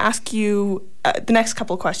 Matthew's going to ask you the next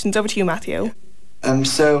couple of questions. Over to you, Matthew.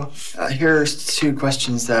 So here are two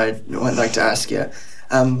questions that I'd like to ask you.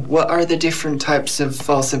 What are the different types of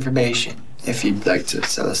false information, if you'd like to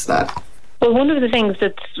tell us that? Well, one of the things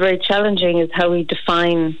that's very challenging is how we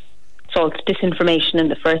define false disinformation in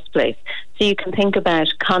the first place. So you can think about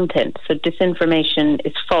content. So disinformation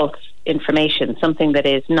is false information, something that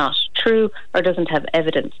is not true or doesn't have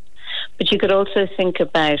evidence. But you could also think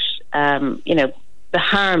about, the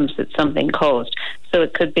harms that something caused. So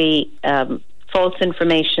it could be false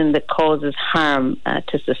information that causes harm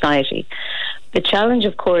to society. The challenge,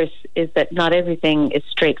 of course, is that not everything is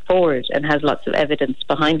straightforward and has lots of evidence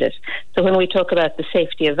behind it. So when we talk about the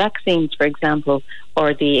safety of vaccines, for example,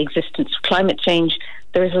 or the existence of climate change,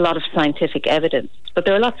 there is a lot of scientific evidence. But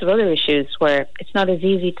there are lots of other issues where it's not as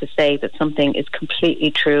easy to say that something is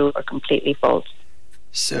completely true or completely false.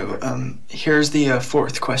 So here's the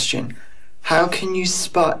fourth question. How can you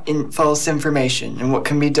spot false information, and what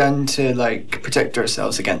can be done to protect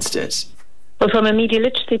ourselves against it? Well, from a media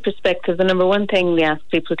literacy perspective, the number one thing we ask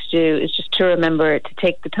people to do is just to remember to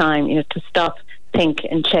take the time, to stop, think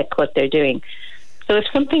and check what they're doing. So if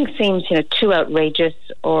something seems, too outrageous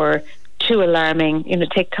or too alarming,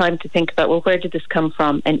 take time to think about, well, where did this come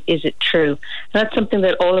from and is it true? And that's something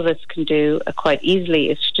that all of us can do quite easily,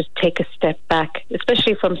 is to just take a step back,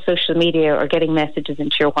 especially from social media or getting messages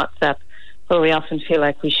into your WhatsApp, where we often feel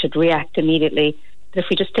like we should react immediately. But if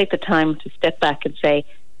we just take the time to step back and say,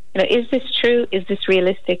 is this true? Is this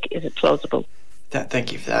realistic? Is it plausible?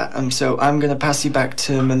 Thank you for that. So I'm going to pass you back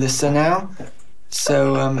to Melissa now.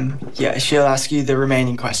 So, she'll ask you the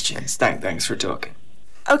remaining questions. Thanks for talking.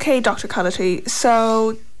 Okay, Dr. Cullity.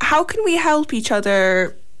 So how can we help each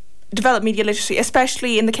other develop media literacy,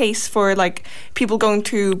 especially in the case for people going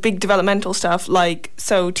through big developmental stuff,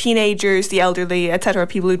 so teenagers, the elderly, etc.,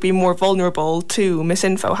 people who'd be more vulnerable to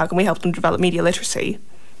misinfo? How can we help them develop media literacy?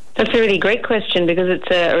 That's a really great question, because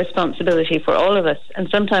it's a responsibility for all of us. And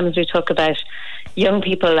sometimes we talk about young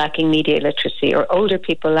people lacking media literacy or older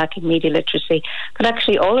people lacking media literacy, but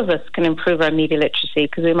actually all of us can improve our media literacy,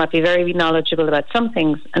 because we might be very knowledgeable about some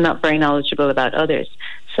things and not very knowledgeable about others.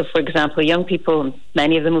 So, for example, young people,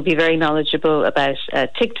 many of them will be very knowledgeable about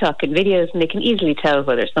TikTok and videos, and they can easily tell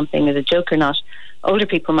whether something is a joke or not. Older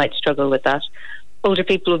people might struggle with that. Older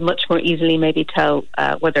people would much more easily maybe tell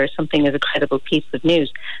whether something is a credible piece of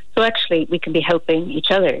news. So actually, we can be helping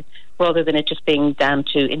each other rather than it just being down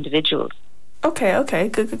to individuals. Okay,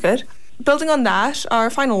 good. Building on that, our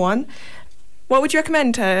final one, what would you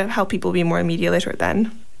recommend to help people be more media literate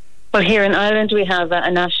then? Well, here in Ireland we have a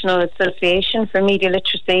National Association for Media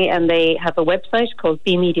Literacy, and they have a website called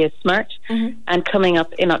Be Media Smart. Mm-hmm. And coming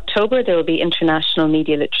up in October there will be International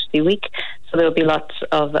Media Literacy Week, so there will be lots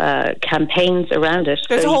of campaigns around it.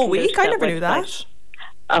 There's so a whole week? I never knew that.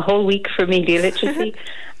 A whole week for media literacy.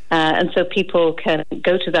 And so people can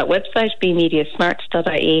go to that website,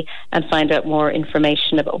 bemediasmart.ie, and find out more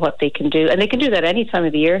information about what they can do. And they can do that any time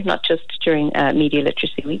of the year, not just during Media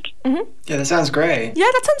Literacy Week. Mm-hmm. Yeah, that sounds great. Yeah,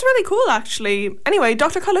 that sounds really cool, actually. Anyway,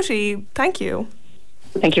 Dr. Cullity, thank you.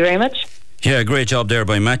 Thank you very much. Yeah, great job there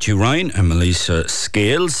by Matthew Ryan and Melissa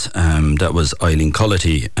Scales. That was Eileen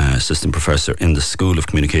Cullity, Assistant Professor in the School of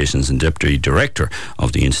Communications and Deputy Director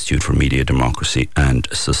of the Institute for Media, Democracy and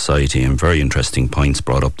Society. And very interesting points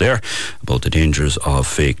brought up there about the dangers of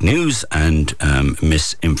fake news and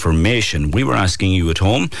misinformation. We were asking you at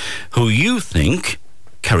home who you think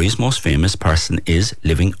Kerry's most famous person is,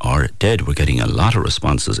 living or dead. We're getting a lot of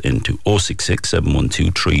responses into 066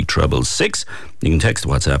 712 3666. You can text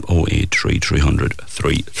WhatsApp 083 300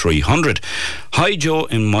 3300. Hi Joe,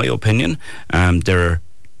 in my opinion, there are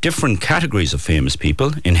different categories of famous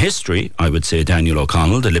people. In history, I would say Daniel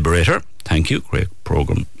O'Connell, the Liberator. Thank you. Great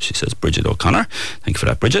programme, she says, Bridget O'Connor. Thank you for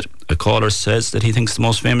that, Bridget. A caller says that he thinks the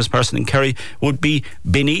most famous person in Kerry would be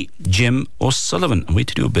Binny Jim O'Sullivan. And we had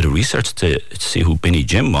to do a bit of research to see who Binny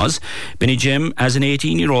Jim was. Binny Jim, as an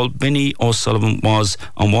 18-year-old, Binny O'Sullivan was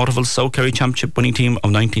on Waterville's South Kerry Championship winning team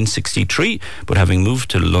of 1963, but having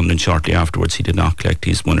moved to London shortly afterwards, he did not collect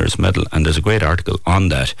his winner's medal. And there's a great article on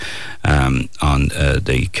that on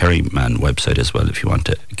the Kerryman website as well, if you want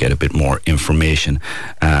to get a bit more information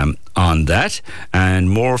on that. And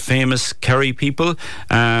more famous Kerry people,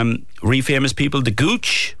 famous people, the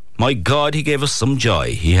Gooch. My God, he gave us some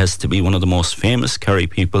joy. He has to be one of the most famous Kerry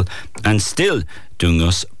people and still doing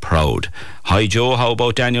us proud. Hi Joe, how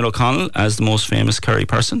about Daniel O'Connell as the most famous Kerry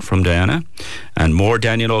person, from Diana? And more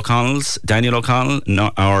Daniel O'Connell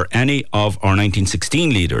or any of our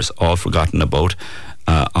 1916 leaders, all forgotten about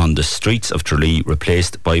on the streets of Tralee,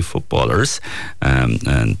 replaced by footballers.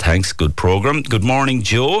 And thanks, good programme. Good morning,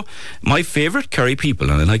 Joe. My favourite Kerry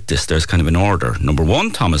people, and I like this, there's kind of an order. Number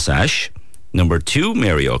 1, Thomas Ashe. Number 2,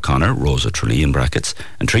 Mary O'Connor, Rosa Tralee in brackets.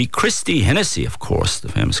 And 3, Christy Hennessy, of course, the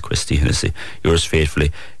famous Christy Hennessy. Yours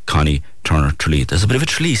faithfully, Connie Turner Tralee. There's a bit of a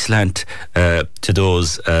Tralee slant to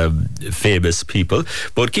those famous people,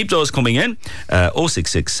 but keep those coming in.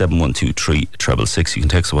 066 712 3666. You can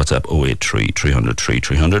text WhatsApp 083 300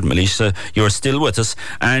 3300. Melissa, you're still with us,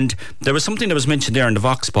 and there was something that was mentioned there in the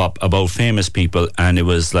Vox Pop about famous people, and it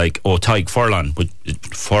was like Tadhg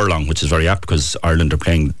Furlong, which is very apt because Ireland are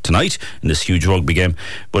playing tonight in this huge rugby game.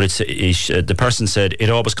 But the person said it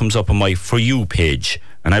always comes up on my For You page,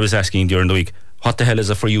 and I was asking during the week, what the hell is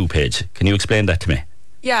a For You page? Can you explain that to me?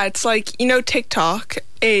 Yeah, it's like, you know, TikTok.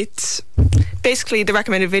 It's basically the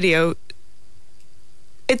recommended video.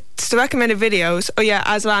 It's the recommended videos. Oh yeah,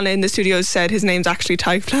 as Lana in the studio said, his name's actually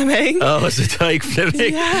Tadhg Fleming. Oh, it's a Tadhg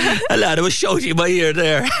Fleming. Yeah. A lad was shouting in my ear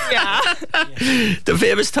there. Yeah. The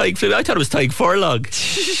famous Tadhg Fleming. I thought it was Tadhg Furlong.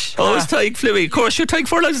 Oh, it's Tadhg Fleming. Of course, Tadhg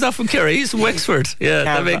Furlong's not from Kerry. He's from Wexford. Yeah,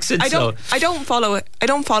 that makes sense. I don't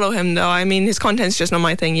follow him though. I mean, his content's just not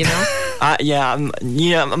my thing, you know.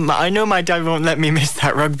 I know my dad won't let me miss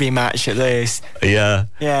that rugby match at least. Yeah.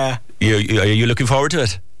 Yeah. Are you looking forward to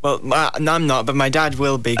it? Well, no, I'm not, but my dad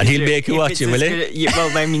will be. And he'll make you watch it, will he?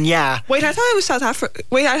 Well, I mean, yeah. Wait, I thought it was South Africa.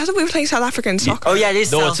 Wait, I thought we were playing South African soccer. Oh, yeah, it is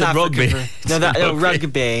South Africa. Rugby.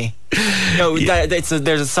 Rugby. No, there's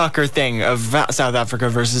a soccer thing of South Africa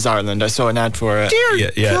versus Ireland. I saw an ad for it. Dear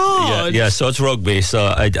God. Yeah, so it's rugby.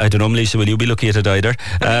 So I don't know, Melissa, will you be looking at it either?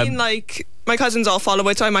 I mean, like, my cousins all follow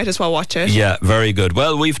it, so I might as well watch it. Yeah, very good.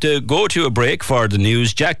 Well, we have to go to a break for the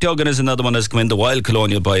news. Jack Duggan is another one that's come in. The Wild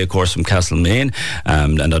Colonial Boy, of course, from Castlemaine.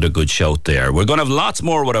 Another good shout there. We're going to have lots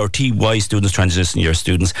more with our TY students, transition year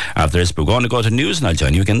students, after this. We're going to go to news, and I'll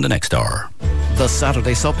join you again in the next hour. The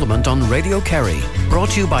Saturday Supplement on Radio Kerry, brought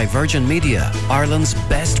to you by Virgin Media, Ireland's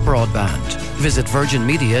best broadband. Visit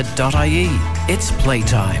virginmedia.ie. It's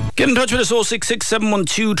playtime. Get in touch with us, 066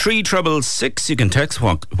 712 3666. You can text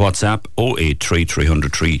WhatsApp 083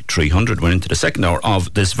 300 3300. We're into the second hour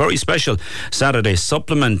of this very special Saturday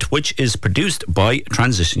Supplement, which is produced by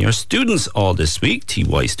Transition Year students all this week.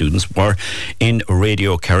 TY students were in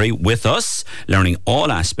Radio Kerry with us, learning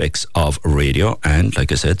all aspects of radio, and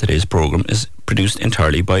like I said, today's programme is produced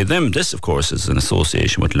entirely by them. This, of course, is an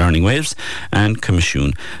association with Learning Waves and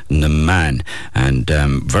Commission Naman. And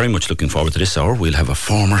very much looking forward to this hour. We'll have a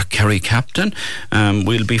former Kerry captain.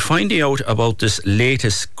 We'll be finding out about this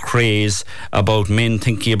latest craze about men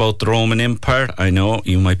thinking about the Roman Empire. I know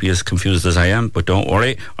you might be as confused as I am, but don't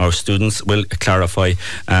worry. Our students will clarify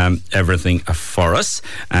everything for us.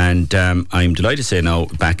 And I'm delighted to say now,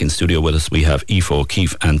 back in studio with us, we have Aoife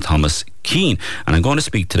O'Keefe and Thomas Keane, and I'm going to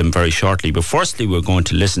speak to them very shortly. But firstly, we're going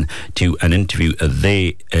to listen to an interview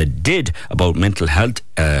they did about mental health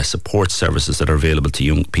support services that are available to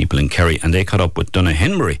young people in Kerry, and they caught up with Donna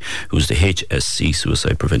Henbury, who's the HSC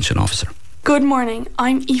Suicide Prevention Officer. Good morning,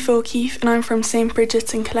 I'm Aoife O'Keefe and I'm from St.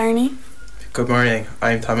 Bridget's in Killarney. Good morning,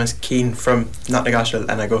 I'm Thomas Keane from Knocknagoshel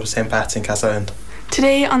and I go to St. Pat's in Castleisland.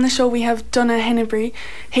 Today on the show we have Donna Henbury,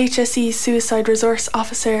 HSE Suicide Resource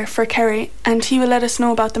Officer for Kerry, and he will let us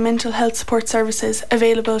know about the mental health support services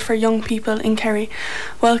available for young people in Kerry.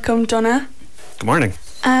 Welcome, Donna. Good morning.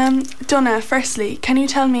 Donna, firstly, can you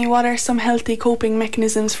tell me what are some healthy coping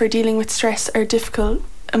mechanisms for dealing with stress or difficult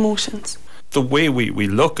emotions? The way we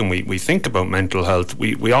look and we think about mental health,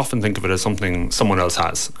 we often think of it as something someone else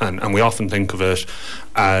has, and we often think of it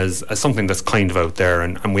as something that's kind of out there,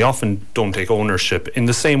 and we often don't take ownership in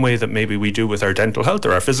the same way that maybe we do with our dental health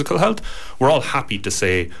or our physical health. We're all happy to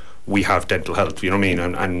say we have dental health, you know what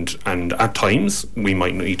I mean, and at times we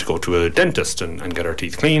might need to go to a dentist and get our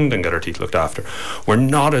teeth cleaned and get our teeth looked after. We're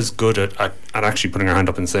not as good at actually putting our hand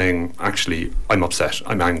up and saying, actually, I'm upset,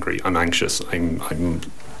 I'm angry, I'm anxious, I'm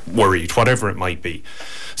worried, whatever it might be.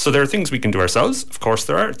 So there are things we can do ourselves. Of course,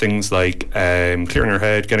 there are things like clearing our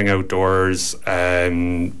head, getting outdoors,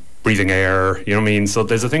 breathing air, you know what I mean? So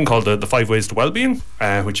there's a thing called the 5 ways to wellbeing,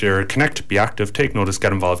 which are connect, be active, take notice,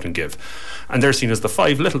 get involved and give. And they're seen as the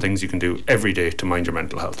 5 little things you can do every day to mind your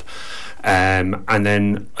mental health. And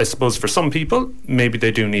then I suppose for some people, maybe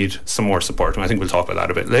they do need some more support, and I think we'll talk about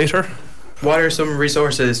that a bit later. What are some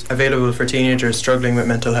resources available for teenagers struggling with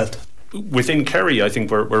mental health? Within Kerry, I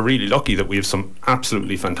think we're really lucky that we have some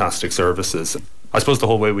absolutely fantastic services. I suppose the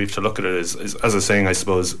whole way we have to look at it is as I was saying, I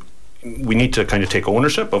suppose we need to kind of take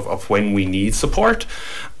ownership of when we need support,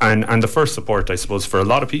 and the first support, I suppose, for a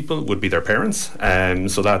lot of people would be their parents.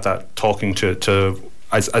 So that talking to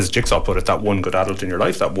as Jigsaw put it, that one good adult in your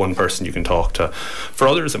life, that one person you can talk to. For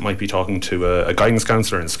others, it might be talking to a guidance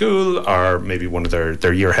counsellor in school, or maybe one of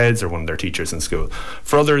their year heads or one of their teachers in school.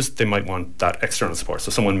 For others, they might want that external support,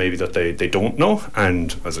 so someone maybe that they don't know,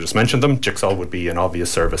 and as I just mentioned them, Jigsaw would be an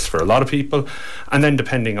obvious service for a lot of people. And then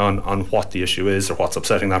depending on what the issue is, or what's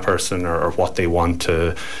upsetting that person, or what they want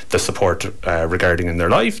the support regarding in their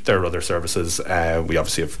life, there are other services. We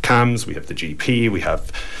obviously have CAMS, we have the GP, we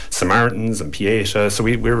have Samaritans and Pieta. So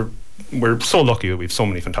we're so lucky that we have so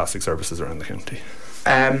many fantastic services around the county.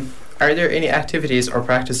 Are there any activities or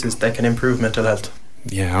practices that can improve mental health?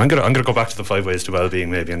 Yeah, I'm gonna go back to the 5 ways to wellbeing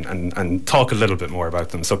maybe and talk a little bit more about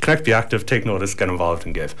them. So connect, be active, take notice, get involved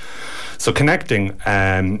and give. So connecting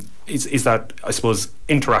is that, I suppose,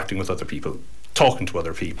 interacting with other people, talking to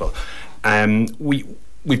other people.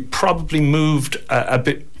 We've probably moved a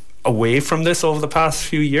bit away from this over the past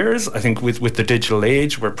few years. I think with the digital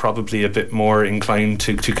age, we're probably a bit more inclined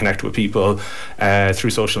to connect with people through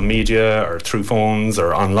social media or through phones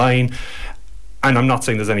or online. And I'm not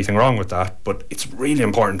saying there's anything wrong with that, but it's really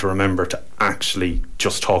important to remember to actually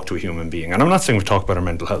just talk to a human being. And I'm not saying we talk about our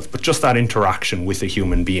mental health, but just that interaction with a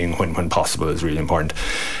human being when possible is really important.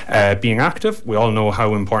 Being active, we all know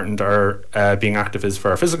how important our being active is for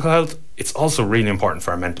our physical health. It's also really important for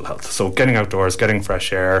our mental health. So getting outdoors, getting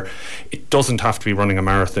fresh air. It doesn't have to be running a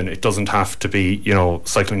marathon. It doesn't have to be,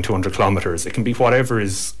 cycling 200 kilometres. It can be whatever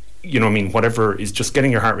is, whatever is just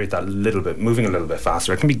getting your heart rate that little bit, moving a little bit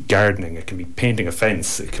faster. It can be gardening, it can be painting a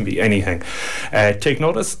fence, it can be anything. Take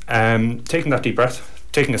notice, taking that deep breath,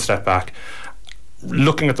 taking a step back,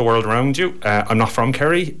 looking at the world around you. I'm not from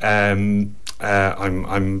Kerry. I'm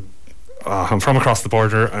from across the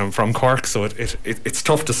border. I'm from Cork, so it's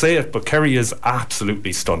tough to say it, but Kerry is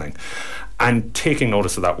absolutely stunning. And taking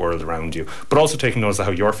notice of that world around you, but also taking notice of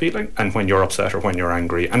how you're feeling and when you're upset or when you're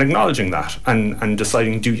angry, and acknowledging that and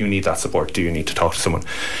deciding, do you need that support? Do you need to talk to someone?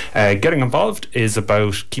 Getting involved is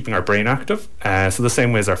about keeping our brain active. So the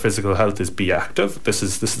same way as our physical health is be active, this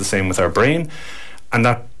is the same with our brain. And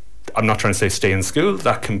that, I'm not trying to say stay in school.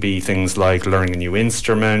 That can be things like learning a new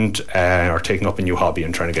instrument or taking up a new hobby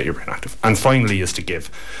and trying to get your brain active. And finally is to give.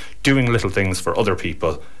 Doing little things for other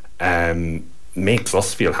people makes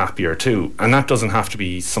us feel happier too, and that doesn't have to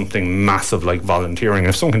be something massive like volunteering.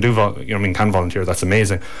 If someone can volunteer, that's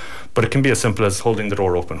amazing, but it can be as simple as holding the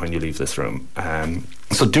door open when you leave this room.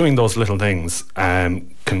 So doing those little things can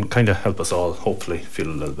kind of help us all hopefully feel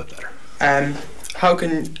a little bit better. How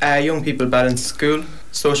can young people balance school,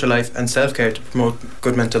 social life and self-care to promote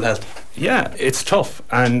good mental health? Yeah, it's tough,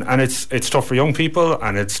 and it's tough for young people,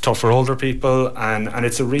 and it's tough for older people, and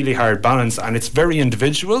it's a really hard balance, and it's very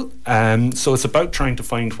individual. So it's about trying to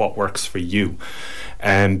find what works for you,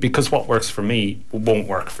 because what works for me won't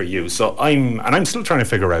work for you. So I'm still trying to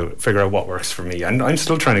figure out what works for me, and I'm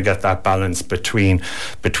still trying to get that balance between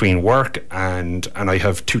work and I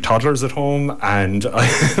have 2 toddlers at home, and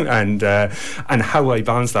how I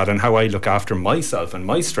balance that and how I look after myself and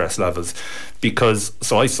my stress levels, because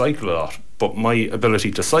I cycle a lot, but my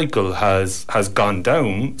ability to cycle has gone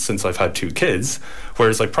down since I've had 2 kids,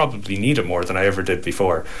 whereas I probably need it more than I ever did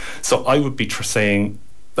before. So I would be saying,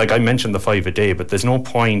 like I mentioned the 5 a day, but there's no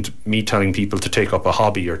point me telling people to take up a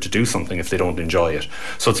hobby or to do something if they don't enjoy it.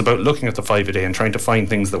 So it's about looking at the 5 a day and trying to find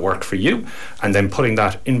things that work for you, and then putting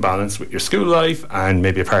that in balance with your school life and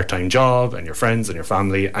maybe a part-time job and your friends and your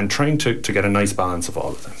family, and trying to get a nice balance of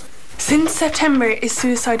all of them. Since September is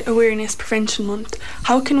Suicide Awareness Prevention Month,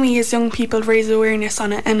 how can we as young people raise awareness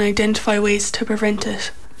on it and identify ways to prevent it?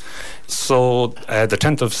 So the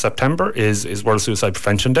 10th of September is World Suicide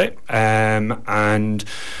Prevention Day, and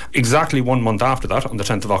exactly 1 month after that, on the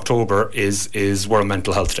 10th of October, is World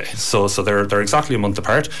Mental Health Day. So they're exactly a month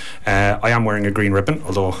apart. I am wearing a green ribbon,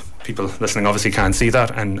 although people listening obviously can't see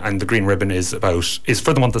that, and the green ribbon is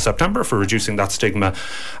for the month of September, for reducing that stigma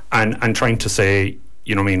and trying to say,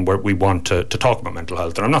 where we want to talk about mental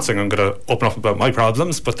health. And I'm not saying I'm going to open up about my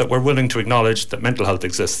problems, but that we're willing to acknowledge that mental health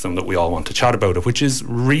exists and that we all want to chat about it, which is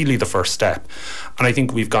really the first step. And I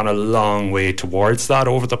think we've gone a long way towards that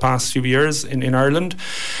over the past few years in Ireland.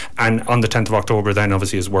 And on the 10th of October then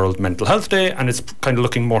obviously is World Mental Health Day, and it's kind of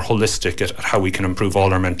looking more holistic at how we can improve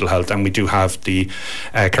all our mental health. And we do have the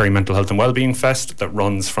Kerry Mental Health and Wellbeing Fest that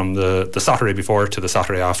runs from the Saturday before to the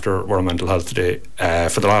Saturday after World Mental Health Day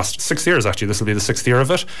for the last 6 years. Actually, this will be the 6th year of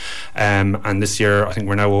it, and this year I think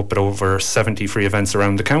we're now up at over 70 free events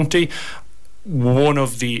around the county. one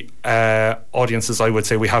of the audiences I would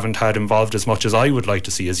say we haven't had involved as much as I would like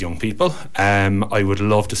to see as young people. I would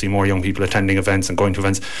love to see more young people attending events and going to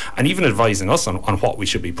events and even advising us on what we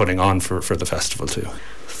should be putting on for the festival too.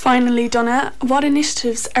 Finally, Donna, what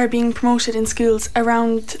initiatives are being promoted in schools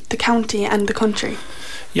around the county and the country?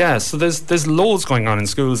 Yeah, so there's loads going on in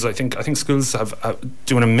schools. I think schools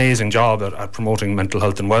do an amazing job at promoting mental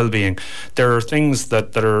health and well-being. There are things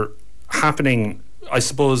that are happening, I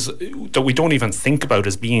suppose, that we don't even think about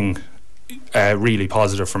as being really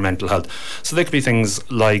positive for mental health. So they could be things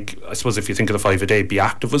like, I suppose if you think of the 5 a day, Be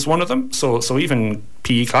Active was one of them. So even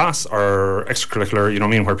PE class or extracurricular, you know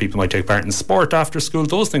what I mean, where people might take part in sport after school,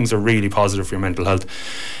 those things are really positive for your mental health.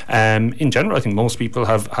 In general, I think most people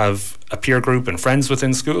have a peer group and friends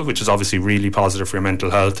within school, which is obviously really positive for your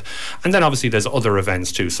mental health. And then obviously there's other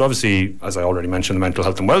events too. So obviously, as I already mentioned, the Mental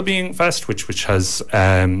Health and Wellbeing Fest, which is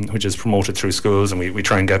promoted through schools, and we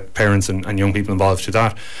try and get parents and young people involved to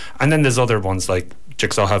that. And then there's other ones like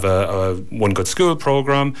Jigsaw have a One Good School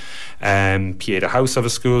programme, Pieta House have a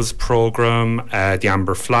schools programme, the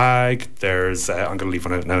Amber Flag. There's I'm going to leave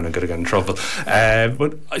one out now and I'm going to get in trouble.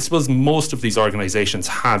 But I suppose most of these organisations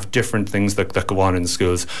have different things that go on in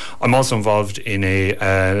schools. I'm also involved in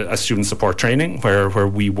a student support training where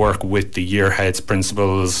we work with the year heads,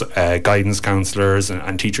 principals, guidance counsellors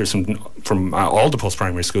and teachers from all the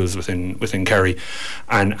post-primary schools within Kerry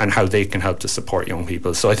and how they can help to support young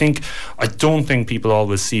people. So I don't think people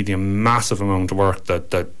always see the massive amount of work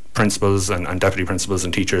that principals and deputy principals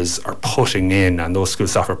and teachers are putting in, and those school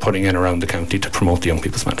staff are putting in around the county to promote the young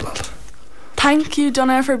people's mental health. Thank you,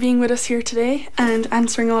 Donna, for being with us here today and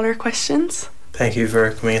answering all our questions. Thank you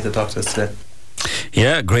for coming in to talk to us today.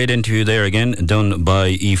 Yeah, great interview there again, done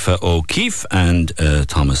by Aoife O'Keefe and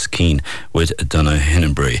Thomas Keane with Donna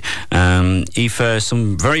Hinnenbury. Aoife,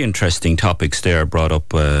 some very interesting topics there brought up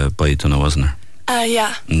by Donna, wasn't there?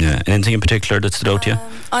 Yeah. Anything in particular that stood out to you?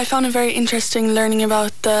 I found it very interesting learning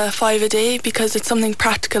about the 5 a day because it's something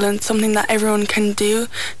practical and something that everyone can do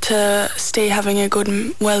to stay having a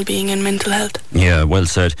good well-being and mental health. Yeah, well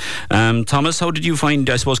said. Thomas, how did you find,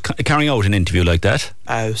 I suppose, carrying out an interview like that?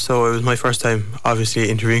 So it was my first time, obviously,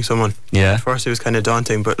 interviewing someone. Yeah. At first it was kind of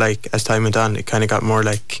daunting, but as time went on, it kind of got more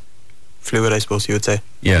fluid, I suppose you would say.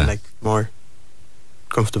 Yeah. And, more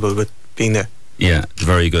comfortable with being there. Yeah,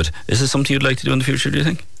 very good. Is this something you'd like to do in the future, do you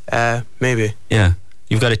think? Maybe. Yeah,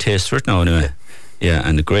 you've got a taste for it now anyway. Yeah,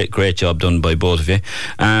 and a great job done by both of you.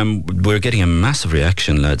 We're getting a massive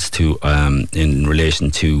reaction, lads, to in relation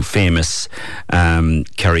to famous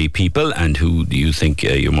Kerry people and who do you think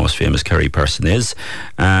your most famous Kerry person is.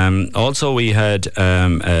 Also, we had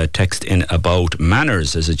a text in about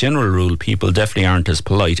manners. As a general rule, people definitely aren't as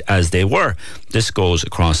polite as they were. This goes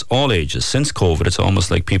across all ages. Since COVID, it's almost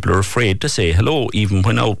like people are afraid to say hello, even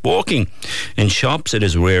when out walking. In shops, it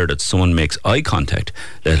is rare that someone makes eye contact,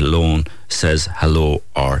 let alone says hello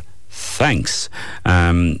or thanks.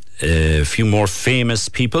 A few more famous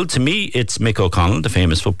people. To me, it's Mick O'Connell, the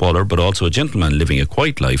famous footballer, but also a gentleman living a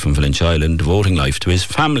quiet life in Valentia Island, devoting life to his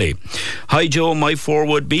family. Hi Joe, my four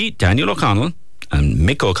would be Daniel O'Connell and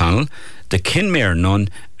Mick O'Connell, the Kinmare nun,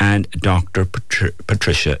 and Dr.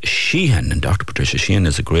 Patricia Sheehan. And Dr. Patricia Sheehan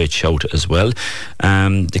is a great shout as well.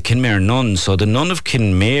 The Kinmare nun. So the nun of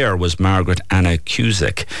Kinmare was Margaret Anna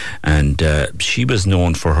Cusack, and she was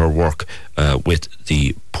known for her work with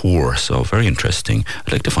the poor. So very interesting.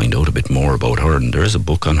 I'd like to find out a bit more about her, and there is a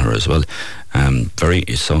book on her as well.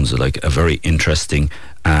 It sounds like a very interesting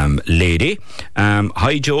lady.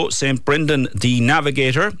 Hi Joe, St. Brendan the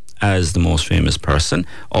Navigator as the most famous person.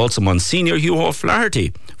 Also Monsignor Hugh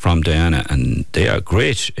O'Flaherty from Diana, and they are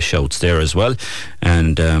great shouts there as well.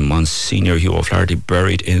 And Monsignor Hugh O'Flaherty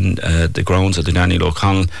buried in the grounds of the Daniel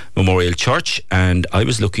O'Connell Memorial Church, and I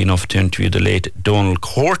was lucky enough to interview the late Donald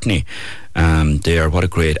Courtney there. What a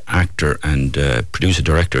great actor and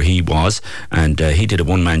producer-director he was, and he did a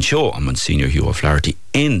one-man show on Monsignor Hugh O'Flaherty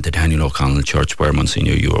in the Daniel O'Connell Church, where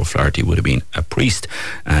Monsignor Hugh O'Flaherty would have been a priest,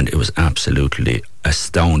 and it was absolutely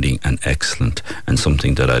astounding and excellent, and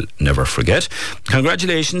something that I'll never forget.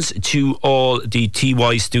 Congratulations to all the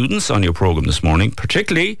TY students on your programme this morning,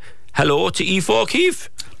 particularly hello to Aoife O'Keefe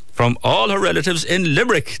from all her relatives in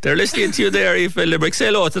Limerick. They're listening to you there, Aoife, in Limerick. Say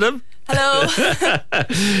hello to them. Hello.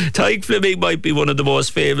 Tadhg Fleming might be one of the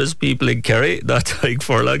most famous people in Kerry, not Tadhg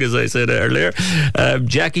Furlong, as I said earlier.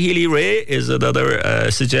 Jackie Healy-Ray is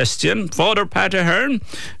another suggestion. Father Pat Ahern,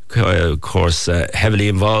 of course, heavily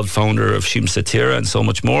involved, founder of Shim Satira and so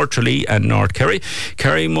much more, Tralee and North Kerry.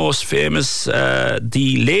 Kerry most famous,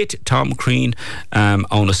 the late Tom Crean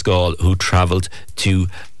Onascall, who travelled to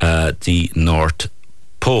the North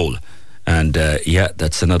Pole. And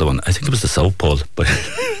that's another one. I think it was the South Pole, but I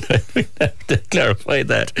have to clarify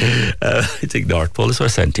that. I think North Pole is where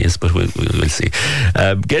Santi is, but we'll see.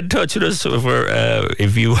 Get in touch with us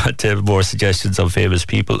if you want to have more suggestions on famous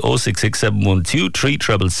people. 066 712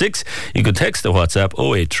 3666. You can text the WhatsApp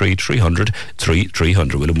 083 300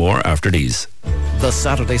 3300. We'll have more after these. The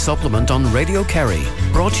Saturday Supplement on Radio Kerry,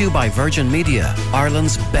 brought to you by Virgin Media,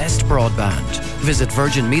 Ireland's best broadband. Visit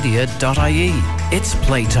virginmedia.ie. It's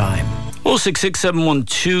playtime. 066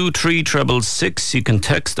 712 3666. You can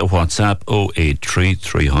text the WhatsApp 083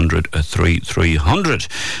 300 3300.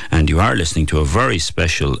 And you are listening to a very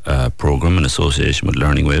special programme in association with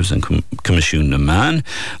Learning Waves and Commission na Man.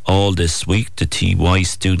 All this week, the TY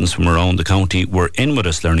students from around the county were in with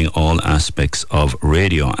us learning all aspects of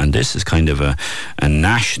radio. And this is kind of a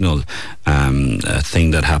national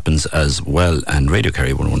thing that happens as well. And Radio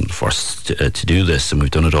Kerry were one of the first to do this, and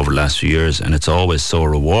we've done it over the last few years, and it's always so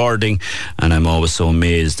rewarding. And I'm always so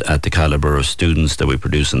amazed at the calibre of students that we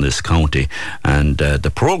produce in this county, and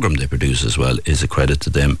the programme they produce as well is a credit to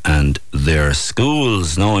them and their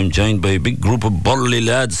schools. Now I'm joined by a big group of burly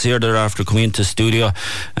lads here that are after coming into studio,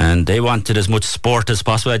 and they wanted as much sport as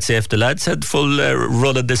possible. I'd say if the lads had full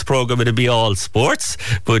run of this programme, it'd be all sports,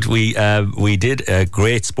 but we did a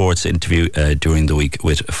great sports interview during the week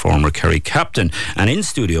with former Kerry captain, and in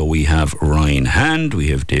studio we have Ryan Hand, we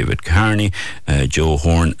have David Carney, Joe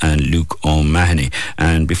Horn and Luke O'Mahony.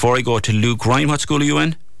 And before I go to Luke, Ryan, what school are you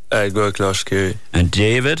in? Go to Closh Kerry. And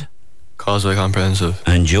David? Causeway Comprehensive.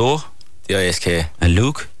 And Joe? The ISK. And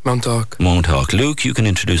Luke? Mount Hawk. Mount Hawk. Luke, you can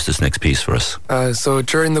introduce this next piece for us. So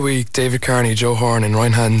during the week, David Carney, Joe Horn and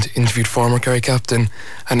Ryan Hand interviewed former Kerry captain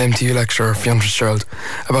and MTU lecturer Fionn Fitzgerald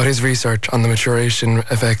about his research on the maturation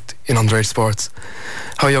effect in underage sports,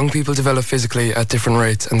 how young people develop physically at different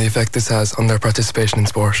rates and the effect this has on their participation in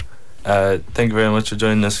sport. Thank you very much for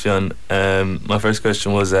joining us, Fionn. My first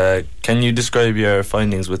question was, can you describe your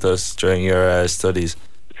findings with us during your studies?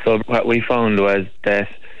 So what we found was that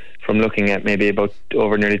from looking at maybe about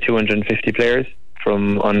over nearly 250 players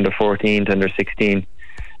from under 14 to under 16,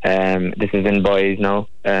 this is in boys now,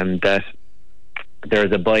 that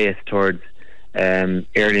there's a bias towards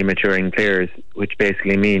early maturing players, which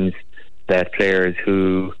basically means that players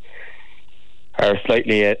who are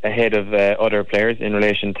slightly ahead of other players in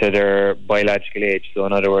relation to their biological age. So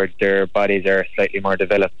in other words, their bodies are slightly more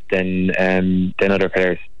developed than other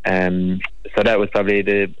players. So that was probably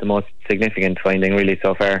the most significant finding really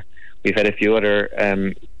so far. We've had a few other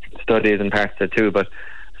studies and parts of it too, but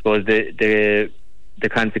I suppose the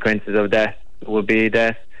consequences of that would be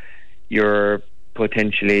that you're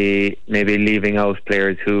potentially maybe leaving out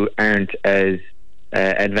players who aren't as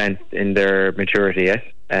advanced in their maturity yet.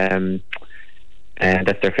 And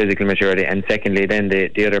that's their physical maturity. And secondly, then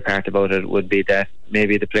the other part about it would be that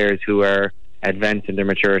maybe the players who are advanced in their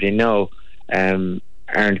maturity now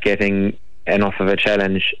aren't getting enough of a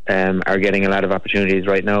challenge, are getting a lot of opportunities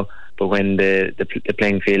right now. But when the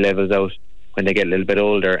playing field levels out, when they get a little bit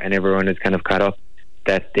older and everyone is kind of caught up,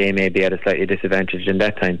 that they may be at a slightly disadvantage in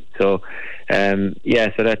that time. So so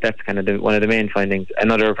that's kind of one of the main findings.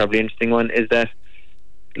 Another probably interesting one is that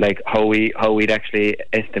like how we'd actually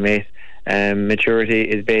estimate maturity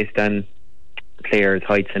is based on players'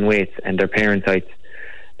 heights and weights and their parents' heights.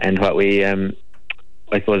 And what we I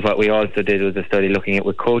suppose what we also did was a study looking at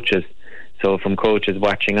with coaches. So from coaches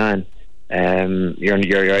watching on,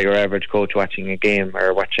 your average coach watching a game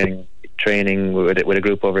or watching training with a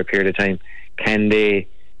group over a period of time, can they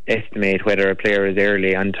estimate whether a player is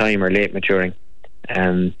early on time or late maturing?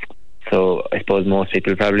 So I suppose most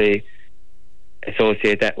people probably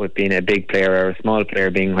associate that with being a big player or a small player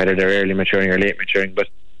being whether they're early maturing or late maturing. But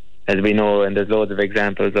as we know, and there's loads of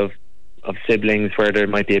examples of siblings where there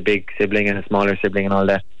might be a big sibling and a smaller sibling and all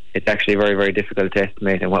that, it's actually very, very difficult to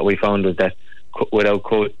estimate. And what we found was that without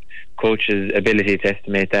coach's ability to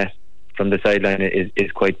estimate that from the sideline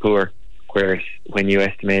is quite poor. Whereas when you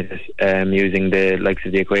estimate it using the likes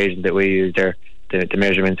of the equations that we used or the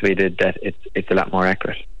measurements we did, that it's a lot more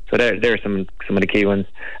accurate. So there are some of the key ones.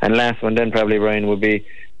 And last one then probably, Ryan, would be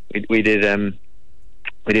we did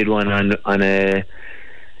one on a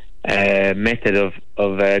method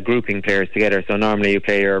of grouping players together. So normally you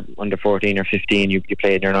play your under 14 or 15, you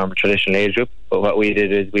play in your normal traditional age group. But what we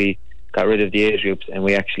did is we got rid of the age groups and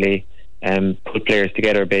we actually put players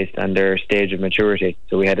together based on their stage of maturity.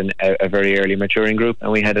 So we had a very early maturing group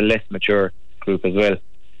and we had a less mature group as well.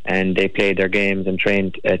 And they played their games and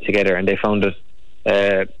trained together, and they found it.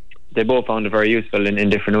 They both found it very useful in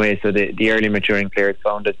different ways. So the early maturing players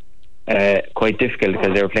found it quite difficult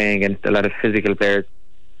because they were playing against a lot of physical players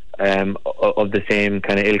of the same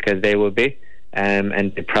kind of ilk as they would be.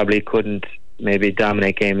 and they probably couldn't maybe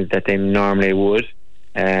dominate games that they normally would.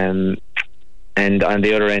 And on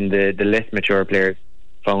the other end, the less mature players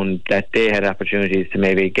found that they had opportunities to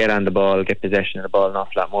maybe get on the ball, get possession of the ball an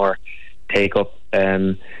awful lot more, take up,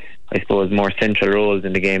 I suppose, more central roles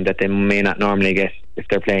in the game that they may not normally get if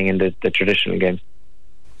they're playing in the traditional game.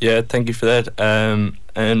 Yeah, thank you for that.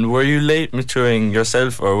 And were you late maturing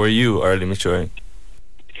yourself, or were you early maturing?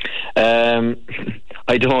 I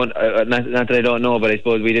don't, not that I don't know, but I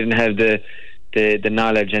suppose we didn't have the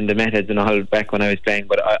knowledge and the methods and all back when I was playing,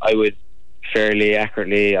 but I would fairly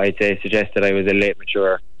accurately, I'd say, suggest that I was a late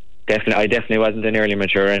maturer. I definitely wasn't an early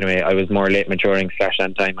maturer anyway. I was more late maturing /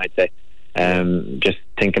 on time, I'd say. Just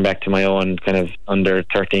thinking back to my own kind of under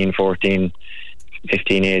 13, 14,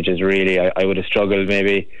 15 ages, really, I would have struggled,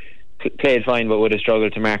 maybe played fine, but would have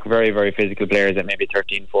struggled to mark very, very physical players at maybe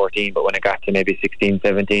 13, 14. But when it got to maybe 16,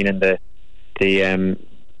 17 and the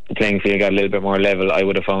playing field got a little bit more level, I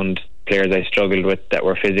would have found players I struggled with that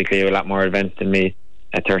were physically a lot more advanced than me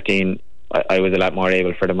at 13. I was a lot more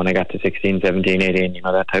able for them when I got to 16, 17, 18, you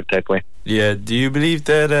know, that type way. Yeah, do you believe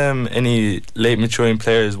that any late maturing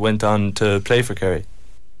players went on to play for Kerry?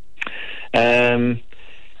 There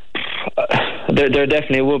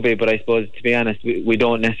definitely would be, but I suppose, to be honest, we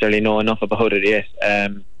don't necessarily know enough about it yet.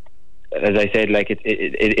 As I said, like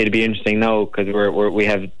it'd be interesting now, because we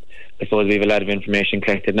have, I suppose, we have a lot of information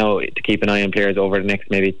collected now to keep an eye on players over the next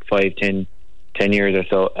maybe 5, 10 years or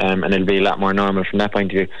so, and it'll be a lot more normal from that point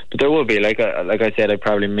of view. But there will be, like I said, I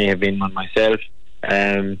probably may have been one myself.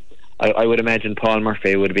 I would imagine Paul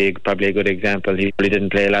Murphy would be probably a good example. He probably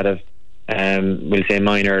didn't play a lot of, we'll say,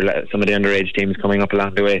 minor, some of the underage teams coming up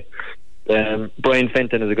along the way. Brian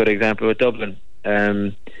Fenton is a good example with Dublin.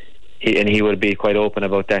 He would be quite open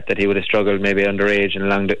about that he would have struggled maybe underage and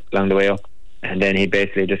along the way up, and then he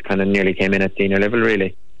basically just kind of nearly came in at senior level,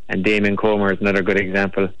 really. And Damien Comer is another good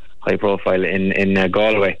example, high profile in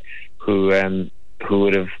Galway, who now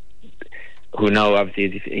obviously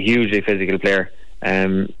is a hugely physical player,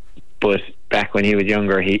 but back when he was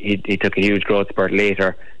younger, he took a huge growth spurt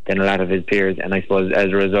later than a lot of his peers, and I suppose as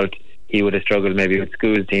a result he would have struggled maybe with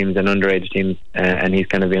school teams and underage teams, and he's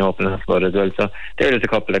kind of been open enough about it as well. So there are just a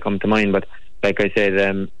couple that come to mind, but like I said,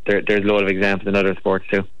 there's a lot of examples in other sports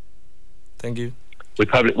too. Thank you. We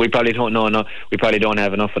probably don't know enough. We probably don't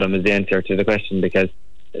have enough of them as the answer to the question, because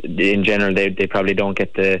in general they probably don't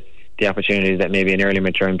get the opportunities that maybe an early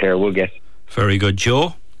maturing player will get. Very good.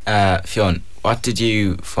 Joe? Fionn, what did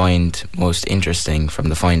you find most interesting from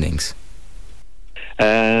the findings?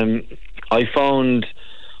 I found,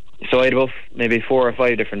 so I had about maybe 4 or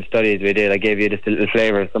 5 different studies we did. I gave you just a little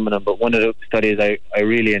flavour of some of them, but one of the studies I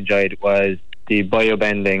really enjoyed was the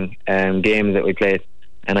biobending games that we played,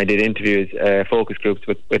 and I did interviews, focus groups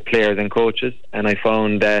with players and coaches, and I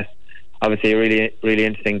found that obviously really, really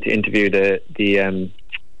interesting to interview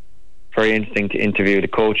very interesting to interview the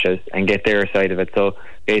coaches and get their side of it. So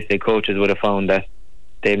basically coaches would have found that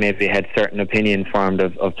they maybe had certain opinions formed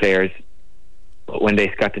of players, but when they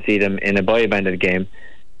got to see them in a biobended game,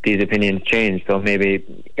 these opinions changed. So maybe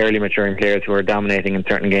early maturing players who were dominating in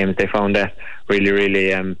certain games, they found that really, really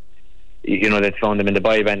they found them in the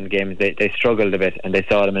biobended games, they struggled a bit, and they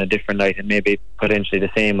saw them in a different light, and maybe potentially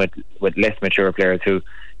the same with less mature players who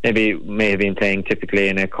maybe may have been playing typically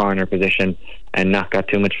in a corner position and not got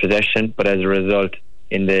too much possession, but as a result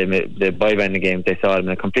in the biobending games they saw them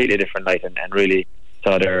in a completely different light, and really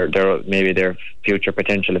saw their future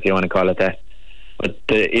potential, if you want to call it that. But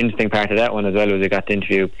the interesting part of that one as well was I got to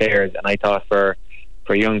interview players, and I thought for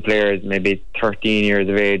young players, maybe 13 years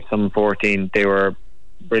of age, some 14, they were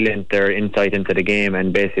brilliant. Their insight into the game,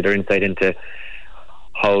 and basically their insight into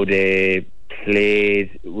how they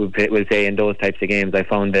played, we'll say, in those types of games, I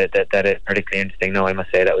found that is particularly interesting. Now I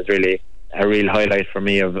must say that was really a real highlight for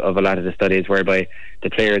me of a lot of the studies, whereby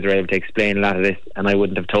the players were able to explain a lot of this, and I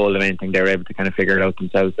wouldn't have told them anything. They were able to kind of figure it out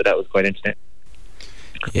themselves, so that was quite interesting.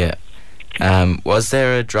 Yeah. Was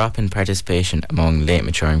there a drop in participation among late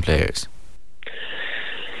maturing players?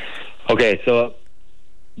 Okay, so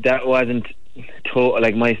that wasn't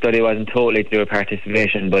my study wasn't totally to do with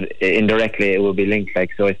participation, but indirectly it would be linked.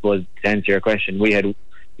 So I suppose to answer your question, we had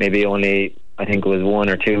maybe only, I think it was 1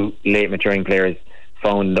 or 2 late maturing players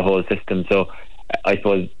found in the whole system. So I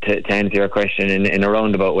suppose to answer your question in a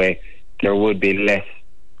roundabout way, there would be less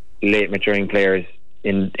late maturing players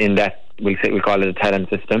in that we'll call it a talent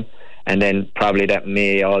system, and then probably that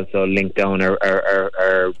may also link down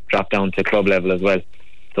or drop down to club level as well.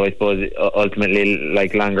 So I suppose ultimately,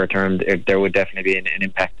 like longer term, there would definitely be an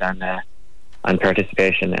impact on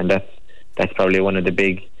participation, and that's probably one of the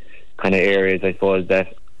big kind of areas, I suppose,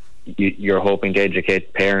 that you're hoping to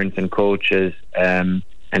educate parents and coaches and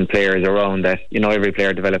players around that. Every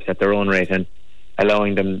player develops at their own rate, and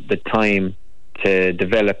allowing them the time to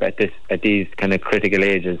develop at these kind of critical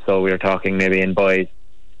ages. So we're talking maybe in boys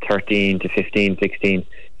 13 to 15, 16.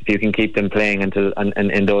 If you can keep them playing until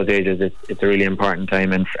in those ages, it's a really important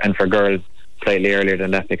time. And for girls, slightly earlier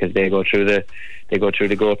than that, because they go through the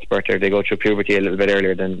growth spurt, or they go through puberty a little bit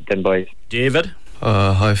earlier than boys. David?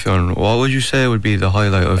 Hi Fionn. What would you say would be the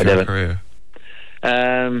highlight of your career?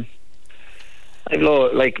 I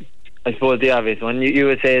suppose the obvious one you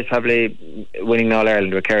would say is probably winning All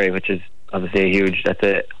Ireland with Kerry, which is obviously a huge. That's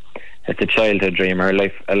a childhood dream, or a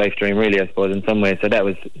life dream, really, I suppose, in some ways. So that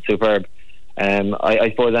was superb. I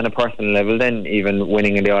suppose on a personal level, then even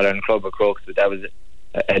winning in the All Ireland club with Crokes, that was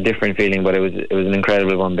a different feeling, but it was an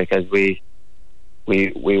incredible one, because we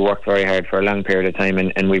worked very hard for a long period of time,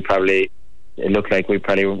 and it looked like we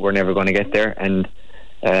probably were never going to get there. And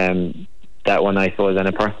that one, I suppose, on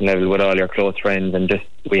a personal level, with all your close friends, and just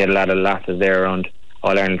we had a lot of losses there around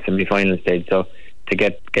All Ireland semi-final stage. So to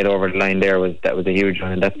get over the line there was a huge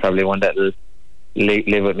one, and that's probably one that'll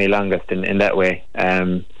live with me longest in that way.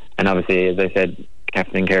 And obviously, as I said,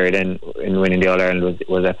 captaining Kerry then in winning the All Ireland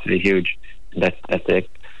was absolutely huge. That's a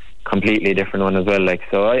completely different one as well.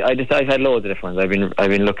 So I've had loads of different ones. I've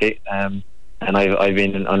been lucky, and I've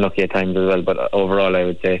been unlucky at times as well. But overall, I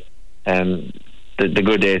would say the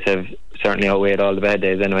good days have certainly outweighed all the bad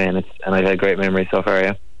days anyway, and I've had great memories so far.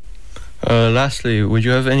 Yeah. Lastly, would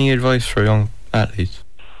you have any advice for young athletes?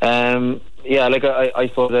 I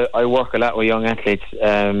suppose I work a lot with young athletes.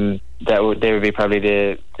 They would be probably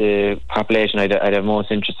the population I'd have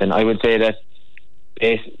most interest in. I would say that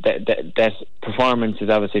performance is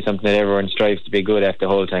obviously something that everyone strives to be good at the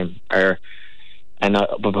whole time.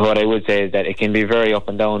 But what I would say is that it can be very up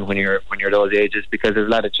and down when you're those ages, because there's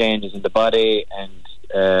a lot of changes in the body and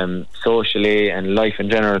socially and life in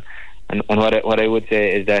general. And what I would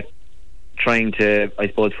say is that trying to, I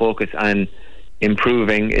suppose, focus on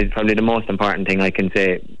improving is probably the most important thing I can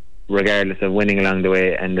say, regardless of winning along the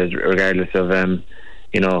way, and regardless of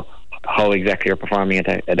how exactly you're performing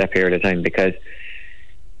at that period of time, because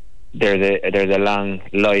there's a long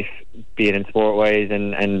life, be it in sport wise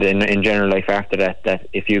and in general life after that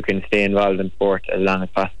if you can stay involved in sport as long as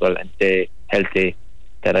possible and stay healthy,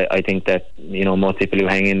 that I think that most people who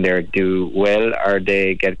hang in there do well, or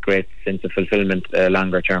they get great sense of fulfillment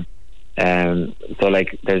longer term. So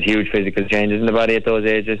there's huge physical changes in the body at those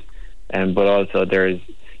ages, but also there's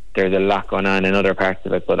a lot going on in other parts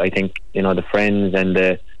of it. But I think the friends and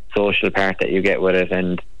the social part that you get with it,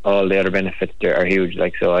 and all the other benefits there are huge.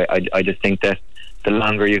 So I just think that the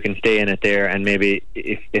longer you can stay in it there, and maybe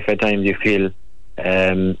if at times you feel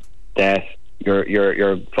that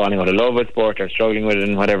you're falling out of love with sport or struggling with it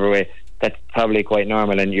in whatever way, that's probably quite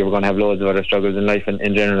normal, and you're going to have loads of other struggles in life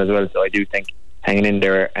in general as well. So I do think hanging in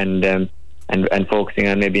there and focusing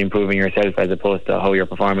on maybe improving yourself as opposed to how you're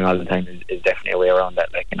performing all the time is definitely a way around that.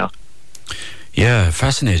 Yeah,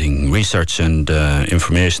 fascinating research and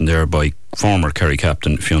information there by former Kerry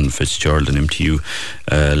captain Fionn Fitzgerald, an MTU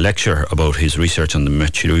lecture about his research on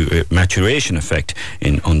the maturation effect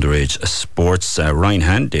in underage sports. Ryan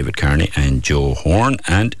Hand, David Carney and Joe Horn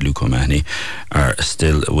and Luke O'Mahony are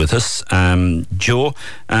still with us. Joe,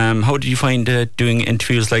 how did you find doing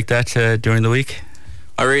interviews like that during the week?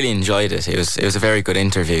 I really enjoyed it. It was a very good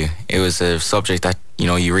interview. It was a subject that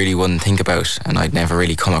you really wouldn't think about, and I'd never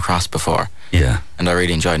really come across before. Yeah. And I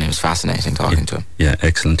really enjoyed it. It was fascinating talking to him. Yeah,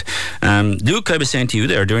 excellent. Luke, I was saying to you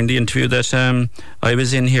there during the interview that I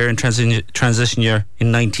was in here in transition year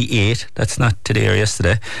in 98. That's not today or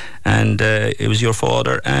yesterday. And it was your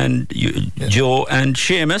father and Joe and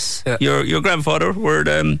Seamus, your grandfather, were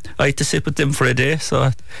I had to sit with them for a day.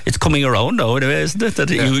 So it's coming around now anyway, isn't it? That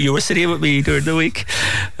you were sitting with me during the week.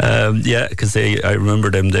 Because I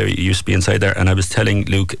remember them, they used to be inside there, and I was telling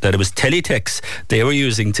Luke that it was teletext they were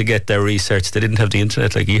using to get their research. They didn't have the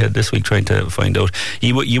internet like he had this week, trying to find out.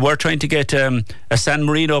 You were trying to get a San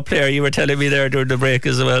Marino player, you were telling me there during the break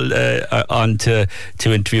as well, on to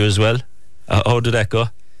interview as well. How did that go?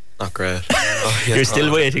 Not great. You're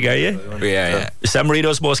still waiting, are you? Yeah. San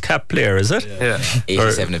Marino's most capped player, is it? Yeah.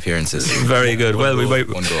 87 appearances. Very good. One we might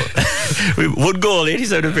 1 goal. 1 goal,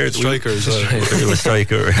 87 appearances. Striker as well.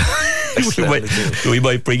 Striker. we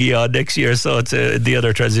might bring you on next year, so to the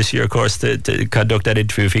other transition year course to conduct that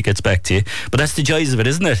interview if he gets back to you. But that's the joys of it,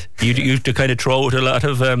 isn't it? You have to kind of throw out a lot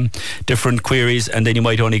of different queries, and then you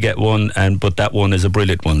might only get one, but that one is a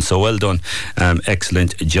brilliant one. So well done.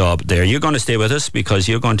 Excellent job there. You're going to stay with us because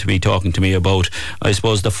you're going to be talking to me about, I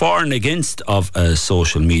suppose, the for and against of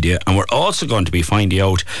social media, and we're also going to be finding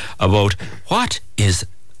out about what is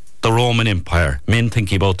the Roman Empire. Men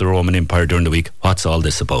thinking about the Roman Empire during the week. What's all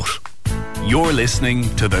this about? You're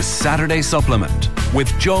listening to the Saturday Supplement with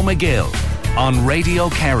Joe McGill on Radio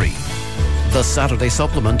Kerry. The Saturday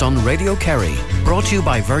Supplement on Radio Kerry, brought to you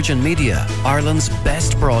by Virgin Media, Ireland's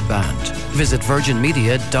best broadband. Visit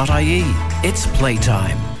virginmedia.ie. It's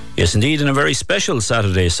playtime. Yes, indeed, and a very special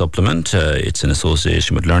Saturday supplement. It's in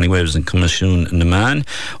association with Learning Waves and Commission Naman.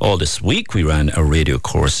 All this week we ran a radio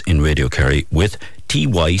course in Radio Kerry with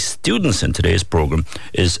TY students, and today's programme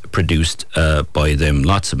is produced by them.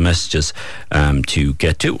 Lots of messages to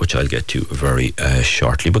get to, which I'll get to very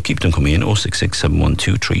shortly, but keep them coming in. 066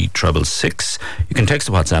 712 3666. You can text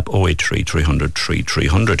the WhatsApp 083 300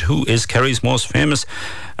 3300. Who is Kerry's most famous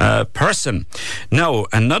person? Now,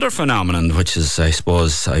 another phenomenon which is, I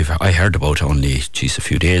suppose, I heard about only a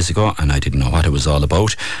few days ago, and I didn't know what it was all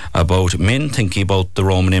about men thinking about the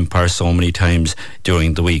Roman Empire so many times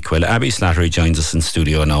during the week. Well, Abby Slattery joins us in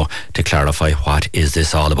studio now to clarify what is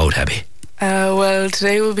this all about, Abby. Well,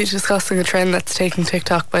 today we'll be discussing a trend that's taking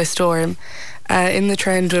TikTok by storm. In the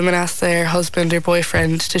trend, women ask their husband or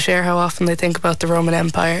boyfriend to share how often they think about the Roman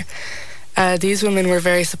Empire. These women were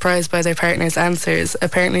very surprised by their partner's answers.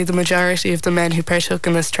 Apparently, the majority of the men who partook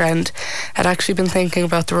in this trend had actually been thinking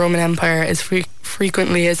about the Roman Empire as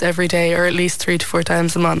frequently as every day, or at least 3 to 4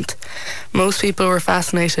 times a month. Most people were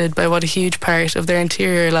fascinated by what a huge part of their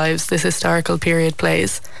interior lives this historical period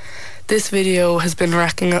plays. These videos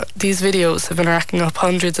have been racking up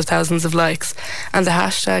hundreds of thousands of likes, and the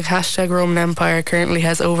hashtag Roman Empire currently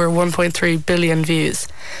has over 1.3 billion views.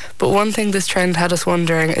 But one thing this trend had us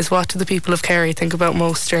wondering is, what do the people of Kerry think about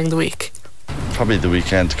most during the week? Probably the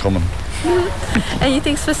weekend coming.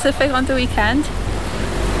 Anything specific on the weekend?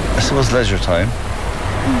 I suppose leisure time.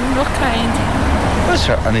 What kind? Well,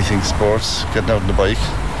 sure, anything sports, getting out on the bike,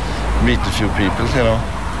 meeting a few people, you know.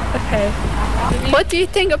 Okay. What do you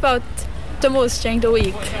think about the most during the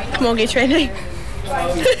week? Camogie training.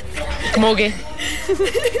 Camogie.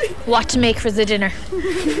 What to make for the dinner.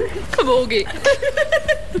 Camogie.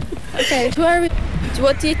 Okay.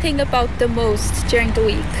 What do you think about the most during the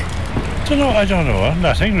week? I don't know.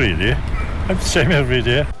 Nothing really. I'm the same every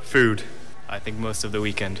day. Food. I think most of the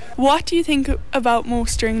weekend. What do you think about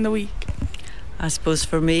most during the week? I suppose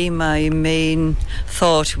for me, my main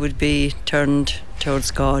thought would be turned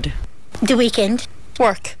towards God. The weekend.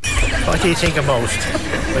 Work. What do you think of most?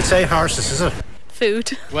 I'd say horses, is it?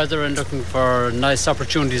 Food. Weather and looking for nice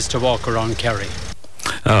opportunities to walk around Kerry.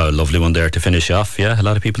 Oh, lovely one there to finish off. Yeah, a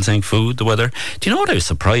lot of people saying food, the weather. Do you know what I was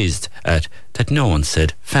surprised at? That no one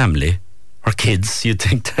said family or kids. You'd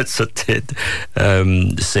think that's what they'd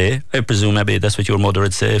say. I presume maybe that's what your mother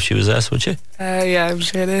would say if she was asked, would she? Yeah, I'm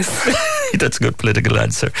sure it is. That's a good political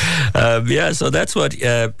answer. Yeah, so that's what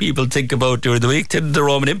people think about during the week. The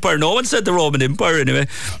Roman Empire. No one said the Roman Empire anyway,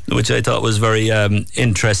 which I thought was very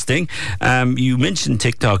interesting. You mentioned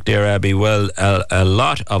TikTok there, Abby. Well, a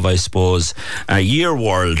lot of, I suppose, your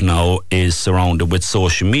world now is surrounded with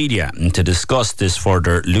social media. And to discuss this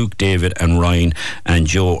further, Luke, David and Ryan and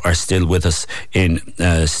Joe are still with us in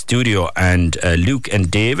studio. And Luke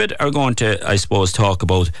and David are going to, I suppose, talk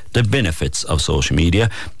about the benefits of social media.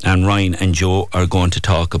 And Ryan and Joe are going to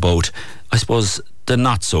talk about, I suppose, the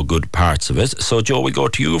not so good parts of it. So Joe, we go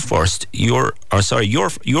to you first. You're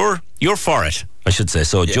for it, I should say.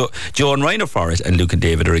 So yeah. Joe and Ryan are for it, and Luke and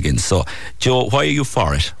David are against. So Joe, why are you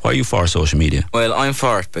for it? Why are you for social media? Well, I'm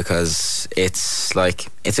for it because it's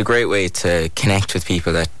a great way to connect with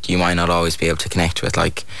people that you might not always be able to connect with,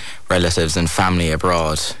 like relatives and family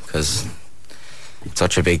abroad, because it's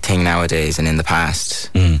such a big thing nowadays and in the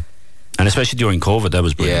past. And especially during COVID, that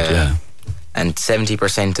was brilliant. Yeah. And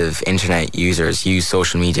 70% of internet users use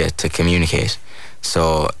social media to communicate.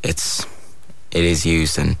 So it is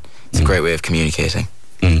used, and it's a great way of communicating.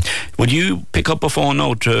 Would you pick up a phone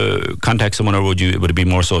now to contact someone, or would it be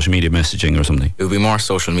more social media messaging or something? It would be more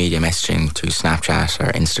social media messaging through Snapchat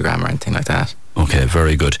or Instagram or anything like that. Okay,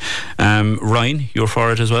 very good. Ryan, you're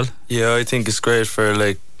for it as well? Yeah, I think it's great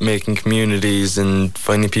for making communities and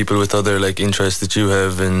finding people with other interests that you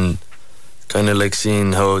have, and kind of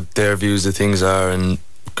seeing how their views of things are, and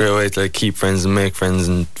great way to keep friends and make friends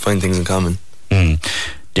and find things in common.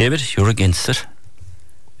 David, you're against it?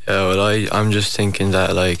 Yeah, well, I'm just thinking that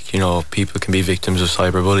people can be victims of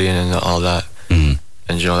cyberbullying and all that, and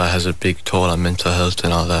that has a big toll on mental health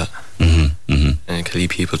and all that, and it can lead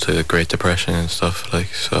people to Great Depression and stuff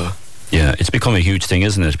so. Yeah, it's become a huge thing,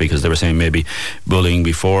 isn't it? Because they were saying maybe bullying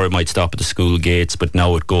before, it might stop at the school gates, but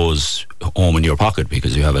now it goes home in your pocket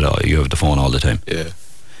because you have the phone all the time. Yeah.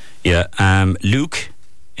 Yeah. Luke,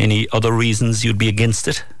 any other reasons you'd be against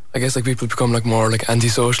it? I guess like people become like more like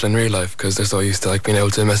antisocial in real life because they're so used to like being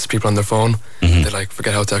able to message people on their phone. They like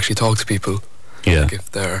forget how to actually talk to people. Yeah. Like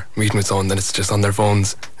if they're meeting with someone, then it's just on their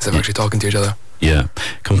phones instead of actually talking to each other. Yeah,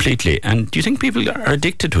 completely. And do you think people are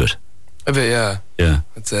addicted to it? A bit, yeah. Yeah.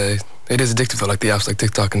 I'd say it is addictive though, like the apps like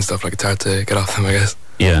TikTok and stuff, like it's hard to get off them, I guess.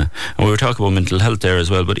 Yeah, and we were talking about mental health there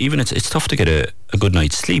as well, but even it's tough to get a good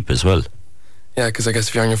night's sleep as well. Yeah, because I guess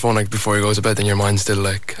if you're on your phone like before you go to bed, then your mind's still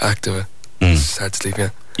like active. It's just hard to sleep, yeah.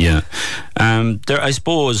 Yeah. I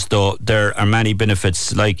suppose, though, there are many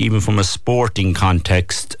benefits, like even from a sporting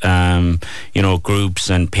context, groups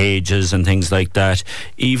and pages and things like that.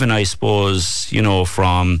 Even, I suppose,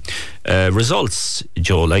 from results,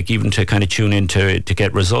 Joe, like even to kind of tune in to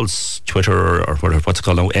get results, Twitter or what's it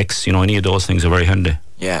called now, X, any of those things are very handy.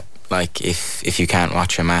 Yeah, like if you can't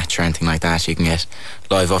watch a match or anything like that, you can get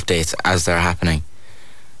live updates as they're happening.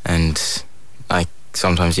 And, like,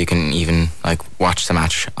 sometimes you can even like watch the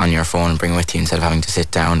match on your phone and bring it with you instead of having to sit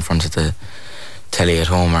down in front of the telly at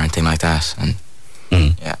home or anything like that. And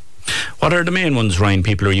yeah. What are the main ones, Ryan,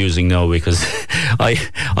 people are using now? Because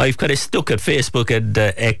I've kind of stuck at Facebook and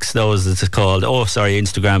X now, as it's called. Oh, sorry,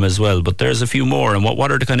 Instagram as well. But there's a few more. And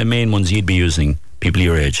what are the kind of main ones you'd be using, people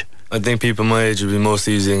your age? I think people my age would be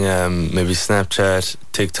mostly using maybe Snapchat,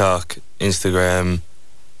 TikTok, Instagram.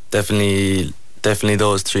 Definitely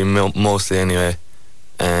those three mostly anyway.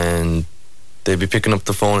 And they'd be picking up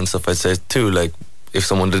the phone and stuff, I'd say too, like if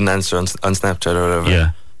someone didn't answer on Snapchat or whatever.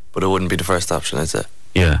 Yeah. But it wouldn't be the first option, I'd say.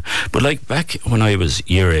 Yeah, but like back when I was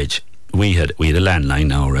your age, we had a landline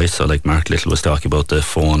now, right? So like Mark Little was talking about the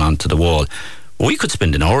phone onto the wall. We could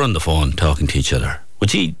spend an hour on the phone talking to each other.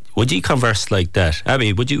 Would you converse like that,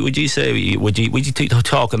 Abby? Would you say would you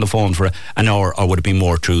talk on the phone for an hour, or would it be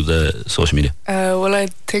more through the social media? Well, I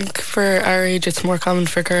think for our age, it's more common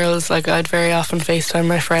for girls. Like I'd very often FaceTime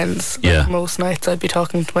my friends. Yeah. Like, most nights I'd be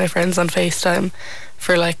talking to my friends on FaceTime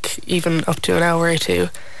for like even up to an hour or two.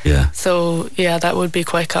 Yeah. So yeah, that would be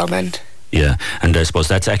quite common. Yeah, and I suppose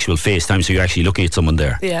that's actual FaceTime, so you're actually looking at someone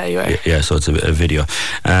there. Yeah, you are. Yeah, so it's a video.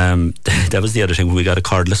 That was the other thing. When we got a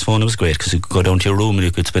cordless phone, it was great because you could go down to your room and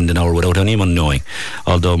you could spend an hour without anyone knowing.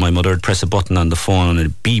 Although my mother would press a button on the phone and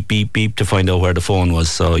it'd beep, beep, beep to find out where the phone was,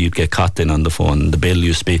 so you'd get caught in on the phone. The bill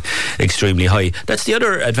used to be extremely high. That's the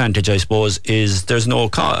other advantage, I suppose, is there's no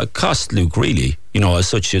cost, Luke, really. As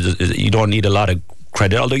such, you don't need a lot of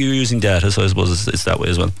credit, although you're using data, so I suppose it's that way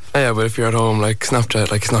as well. Yeah, but if you're at home, like Snapchat,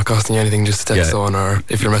 like it's not costing you anything just to text someone, or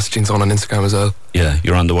if you're messaging someone on Instagram as well. Yeah,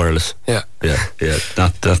 you're on the wireless. Yeah.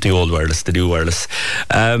 Not the old wireless, the new wireless.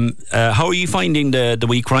 How are you finding the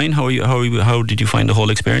week, Ryan? How did you find the whole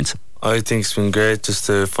experience? I think it's been great just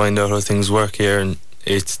to find out how things work here, and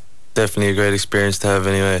it's definitely a great experience to have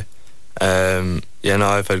anyway.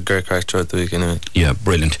 I've had great crack throughout the week anyway. Yeah,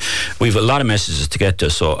 brilliant. We've a lot of messages to get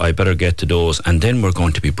to, so I better get to those, and then we're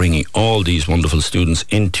going to be bringing all these wonderful students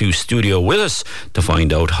into studio with us to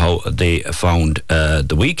find out how they found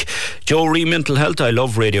the week. Joe Ree, mental health. I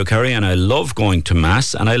love Radio Kerry and I love going to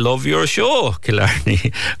Mass, and I love your show,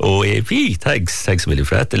 Killarney OAP. Thanks a million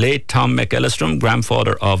for that. The late Tom McEllistrom,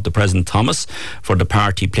 grandfather of the present Thomas, for the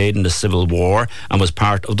part he played in the Civil War and was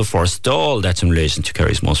part of the first Dáil. That's in relation to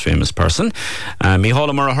Kerry's most famous person.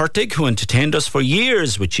 Micheál Murray Hurtig, who entertained us for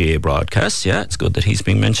years with GA broadcasts. Yeah, it's good that he's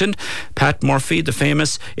being mentioned. Pat Murphy, the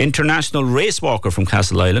famous international race walker from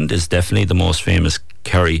Castle Island, is definitely the most famous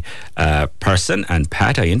Kerry person. And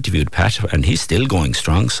Pat, I interviewed Pat, and he's still going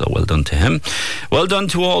strong, so well done to him. Well done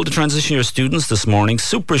to all the transition year students this morning.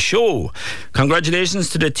 Super show. Congratulations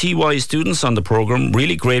to the TY students on the programme.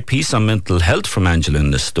 Really great piece on mental health from Angela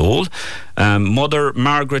Nestole. Mother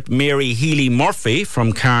Margaret Mary Healy Murphy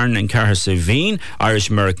from Cairn and Cahersiveen, Irish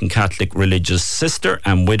American Catholic religious sister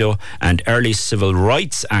and widow and early civil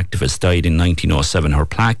rights activist, died in 1907. Her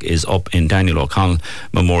plaque is up in Daniel O'Connell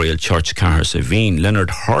Memorial Church, Cahersiveen. Leonard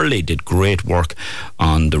Hurley did great work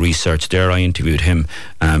on the research there. I interviewed him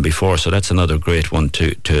before, so that's another great one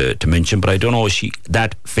to mention. But I don't know if she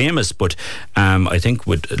that famous, but I think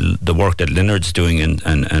with the work that Leonard's doing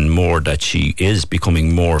and more, that she is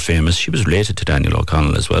becoming more famous. She was related to Daniel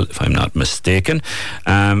O'Connell as well, if I'm not mistaken.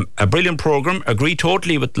 A brilliant programme. Agree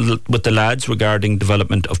totally with the lads regarding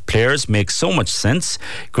development of players. Makes so much sense.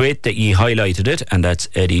 Great that you highlighted it, and that's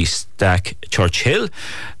Eddie Stack Churchill.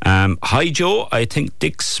 Hi Joe, I think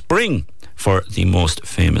Dick Spring for the most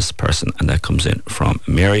famous person, and that comes in from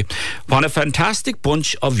Mary. What a fantastic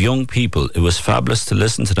bunch of young people. It was fabulous to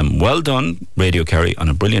listen to them. Well done, Radio Kerry, on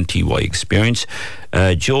a brilliant TY experience.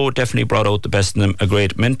 Joe definitely brought out the best in them, a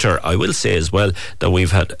great mentor. I will say as well that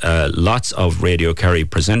we've had lots of Radio Kerry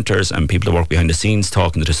presenters and people that work behind the scenes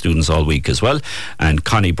talking to the students all week as well. And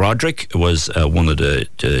Connie Broderick was one of the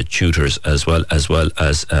tutors as well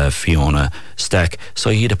as Fiona Stack. So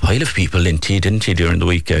you had a pile of people into you, didn't you, during the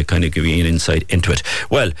week, kind of giving you an insight into it.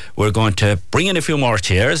 Well, we're going to bring in a few more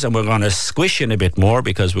chairs and we're going to squish in a bit more,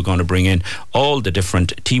 because we're going to bring in all the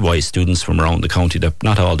different TY students from around the county,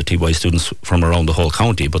 not all the TY students from around the whole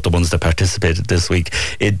county, but the ones that participated this week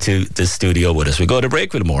into the studio with us. We go to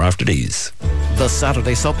break with more after these. The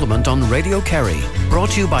Saturday Supplement on Radio Kerry,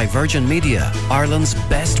 brought to you by Virgin Media, Ireland's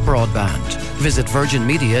best broadband. Visit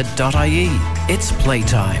virginmedia.ie. It's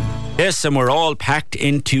playtime. Yes, and we're all packed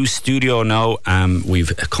into studio now.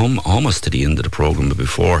 We've come almost to the end of the programme, but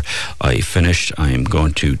before I finish, I'm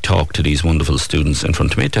going to talk to these wonderful students in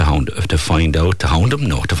front of me to find out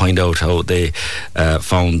how they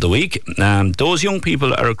found the week. Those young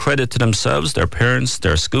people are a credit to themselves, their parents,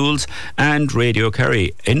 their schools, and Radio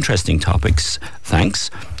Kerry. Interesting topics. Thanks.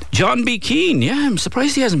 John B. Keane, I'm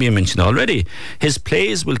surprised he hasn't been mentioned already. His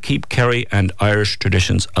plays will keep Kerry and Irish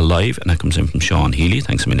traditions alive, and that comes in from Sean Healy.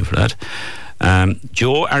 Thanks a million for that.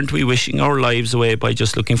 Joe, aren't we wishing our lives away by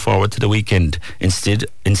just looking forward to the weekend instead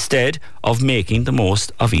of making the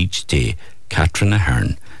most of each day? Catherine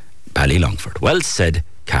Ahern, Ballylongford. Well said,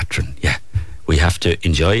 Catherine. Yeah, we have to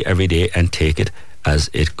enjoy every day and take it as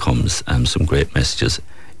it comes. Some great messages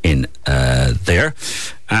in there.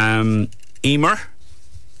 Emer,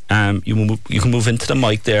 you can move into the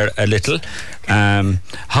mic there a little.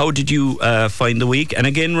 How did you find the week? And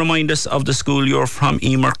again, remind us of the school you're from,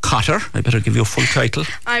 Emer Cotter. I better give you a full title.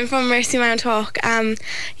 I'm from Mercy Mount Hawk. I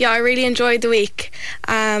really enjoyed the week.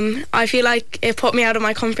 I feel like it put me out of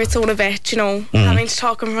my comfort zone a bit, having to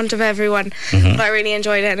talk in front of everyone. But I really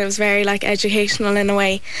enjoyed it, and it was very educational in a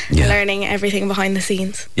way, learning everything behind the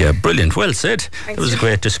scenes. Yeah, brilliant. Well said. Thanks. That was a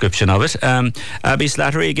great description of it. Abby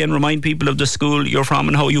Slattery, again, remind people of the school you're from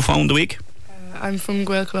and how you found the week. I'm from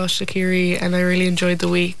Gaelclosh and I really enjoyed the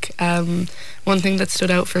week. One thing that stood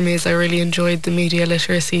out for me is I really enjoyed the media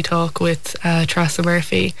literacy talk with Trassa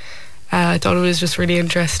Murphy. I thought it was just really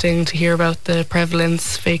interesting to hear about the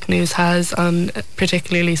prevalence fake news has on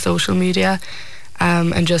particularly social media,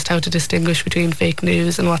 and just how to distinguish between fake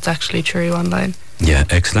news and what's actually true online. Yeah,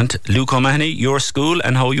 excellent. Luke O'Mahony, your school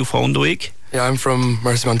and how you found the week? Yeah, I'm from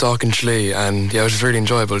Mercy Mount Hawk in Tralee, and it was just really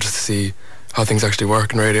enjoyable just to see how things actually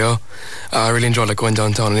work in radio. I really enjoyed going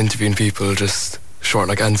downtown and interviewing people, just short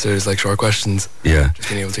answers, short questions. Yeah. Just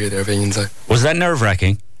being able to hear their opinions. Was that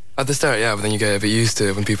nerve-wracking? At the start, yeah, but then you get a bit used to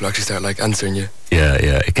it when people actually start answering you. Yeah,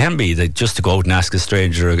 it can be that just to go out and ask a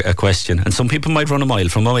stranger a question, and some people might run a mile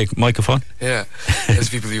from a microphone. Yeah, there's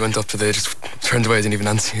people you went up to, they just turned away, didn't even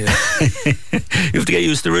answer you. You have to get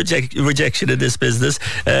used to rejection in this business.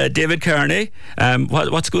 David Kearney,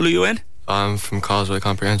 what school are you in? I'm from Causeway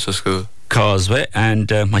Comprehensive School. Causeway, and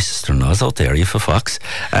my sister-in-law's out there, you for Fox.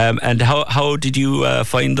 And how did you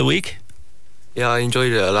find the week? Yeah, I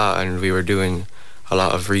enjoyed it a lot, and we were doing a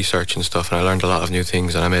lot of research and stuff, and I learned a lot of new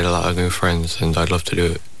things, and I made a lot of new friends, and I'd love to do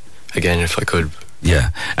it again if I could.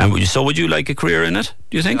 Yeah, and so would you like a career in it,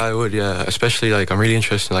 do you think? Yeah, I would, yeah, especially I'm really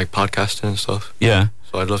interested in podcasting and stuff. Yeah.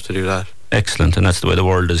 So I'd love to do that. Excellent, and that's the way the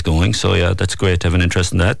world is going, so yeah, that's great to have an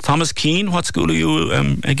interest in that. Thomas Keane, what school are you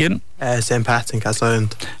again? St. Pat's in Castle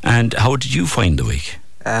Island. And how did you find the week?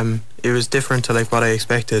 It was different to what I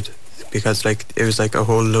expected, because it was a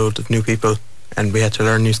whole load of new people, and we had to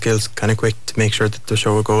learn new skills kind of quick to make sure that the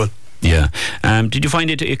show would go well. Yeah. Did you find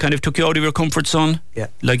it kind of took you out of your comfort zone? Yeah.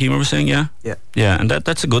 Like you were saying, yeah? Yeah. Yeah, and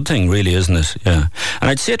that's a good thing, really, isn't it? Yeah. And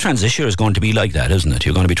I'd say Transistor is going to be like that, isn't it?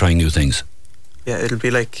 You're going to be trying new things. Yeah, it'll be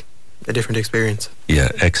a different experience. Yeah,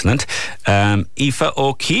 excellent. Aoife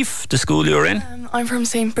O'Keefe, the school you're in? I'm from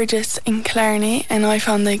St. Bridget's in Killarney, and I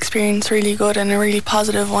found the experience really good and a really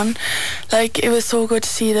positive one. It was so good to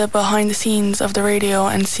see the behind the scenes of the radio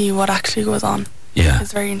and see what actually goes on. Yeah.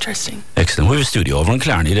 It's very interesting. Excellent. We have a studio over in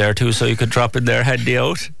Killarney there too, so you could drop in there, head day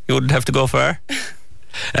out. You wouldn't have to go far.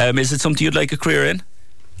 Is it something you'd like a career in?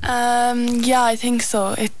 Yeah, I think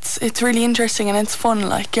so. It's really interesting and it's fun.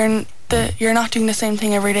 You're not doing the same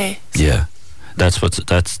thing every day. So. Yeah, that's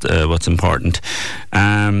what's important.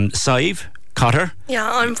 Sive Cotter.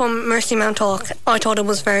 Yeah, I'm from Mercy Mount Hawk. I thought it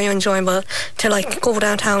was very enjoyable to go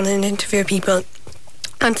downtown and interview people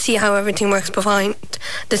and see how everything works behind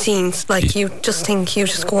the scenes. You just think you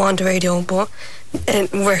just go on the radio, but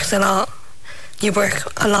it works a lot. You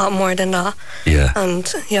work a lot more than that. Yeah.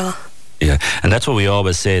 And yeah. Yeah, and that's what we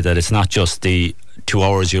always say, that it's not just the 2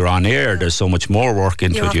 hours you're on air, there's so much more work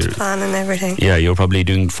into you it. You have to plan and everything. Yeah, you're probably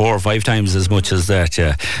doing 4 or 5 times as much as that.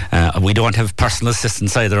 Yeah, we don't have personal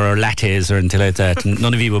assistants either, or lattes or anything like that.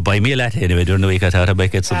 None of you would buy me a latte anyway during the week. I thought I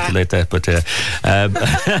might get something like that, but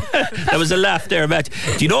that was a laugh there, Matt.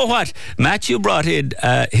 Do you know what? Matthew brought in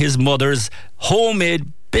his mother's homemade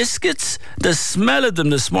biscuits. The smell of them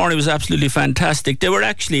this morning was absolutely fantastic. They were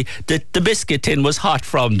actually, the biscuit tin was hot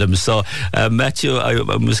from them. So Matthew, I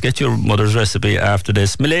must get your mother's recipe after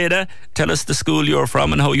this. Milena, tell us the school you're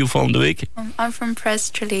from and how you found the week. I'm from Pres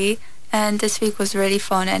Tralee, and this week was really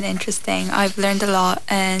fun and interesting. I've learned a lot,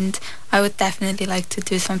 and I would definitely like to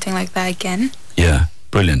do something like that again. Yeah.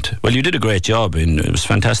 Brilliant. Well, you did a great job. It was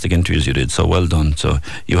fantastic interviews you did. So well done. So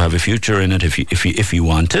you have a future in it if you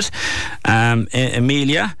want it.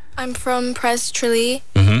 Amelia. I'm from Pres Tralee,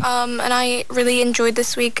 Mm-hmm. and I really enjoyed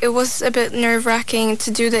this week. It was a bit nerve-wracking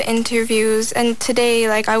to do the interviews, and today,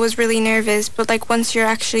 like, I was really nervous. But like once you're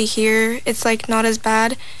actually here, it's like not as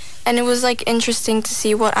bad. And it was like interesting to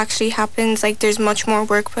see what actually happens. Like there's much more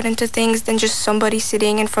work put into things than just somebody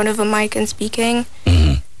sitting in front of a mic and speaking.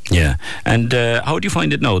 Mm-hmm. Yeah. And how do you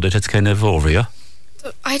find it now that it's kind of over, yeah?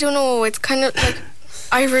 I don't know. It's kind of like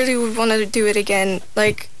I really would want to do it again.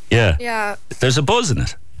 Like, yeah. There's a buzz in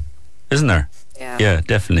it, isn't there? Yeah. Yeah,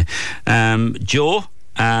 definitely. Joe,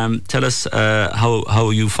 tell us how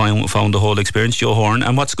you found the whole experience. Joe Horn.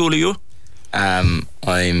 And what school are you? I'm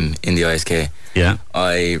in the ISK. Yeah.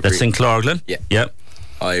 That's in Clorglen? Yeah. Yep.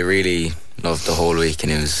 I really loved the whole week,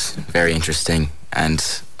 and it was very interesting. And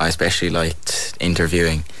I especially liked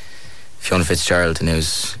interviewing Fiona Fitzgerald, and it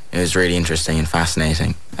was really interesting and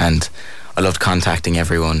fascinating. And I loved contacting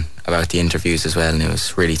everyone about the interviews as well, and it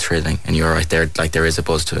was really thrilling. And you're right there, like there is a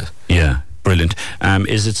buzz to it. Yeah, brilliant.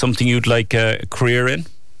 Is it something you'd like a career in?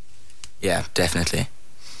 Yeah, definitely.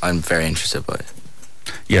 I'm very interested by it.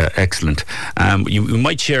 Yeah, excellent. You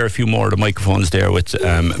might share a few more of the microphones there with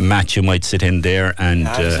Matt. You might sit in there and...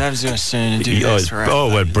 I was just going to do this.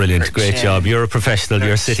 Well, brilliant. Great job. You're a professional.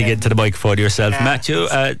 You're sitting into the microphone yourself. Yeah. Matthew,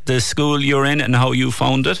 the school you're in and how you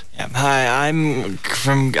found it? Yeah, hi,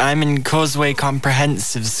 I'm in Causeway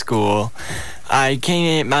Comprehensive School. I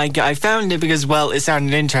found it because, well, it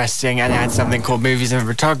sounded interesting, and it had something called Movies and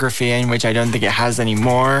Photography in, which I don't think it has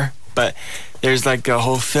anymore. But there's like a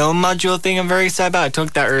whole film module thing I'm very excited about. I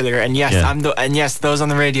took that earlier, and yes, those on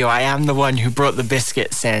the radio, I am the one who brought the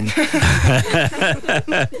biscuits in.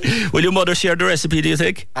 Will your mother share the recipe, do you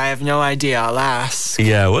think? I have no idea. I'll ask.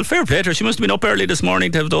 Yeah, well, fair play to her. She must have been up early this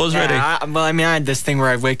morning to have those ready. I had this thing where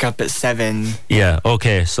I'd wake up at 7. Yeah,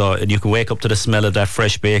 okay, so you can wake up to the smell of that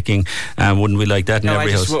fresh baking. Wouldn't we like that in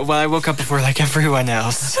every house? Well, I woke up before like everyone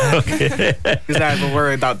else. Okay. Because I have a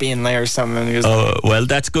worry about being late or something. Well,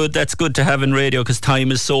 that's good. That's good to have in radio because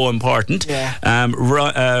time is so important. Yeah.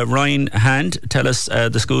 Ryan Hand, tell us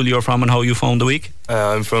the school you're from and how you found the week.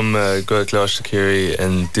 I'm from Gaeltacht,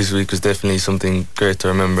 and this week was definitely something great to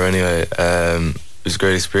remember anyway. It was a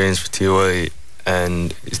great experience for TOI,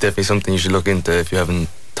 and it's definitely something you should look into if you haven't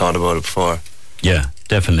thought about it before. Yeah,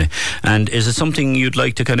 definitely. And is it something you'd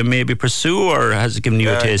like to kind of maybe pursue, or has it given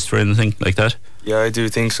you a taste for anything like that? Yeah, I do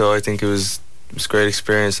think so. I think it was a great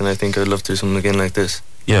experience, and I think I'd love to do something again like this.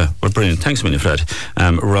 Yeah, well, brilliant. Thanks a million for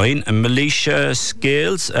that. Ryan and Militia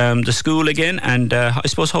Scales, the school again, and I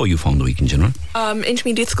suppose how you found the week in general?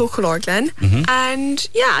 Intermediate School Clorglen, and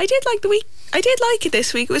yeah, I did like the week. I did like it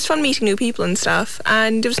this week. It was fun meeting new people and stuff,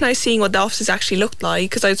 and it was nice seeing what the offices actually looked like,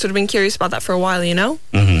 because I'd sort of been curious about that for a while, you know.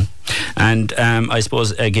 And I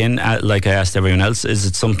suppose again, like I asked everyone else, is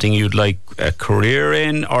it something you'd like a career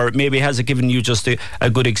in, or maybe has it given you just a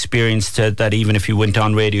good experience that even if you went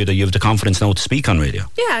on radio, that you have the confidence now to speak on radio?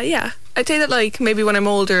 Yeah. I'd say that like maybe when I'm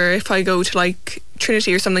older, if I go to like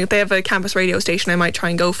Trinity or something, if they have a campus radio station, I might try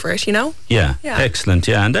and go for it, you know? Yeah. Excellent.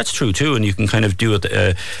 Yeah, and that's true too, and you can kind of do it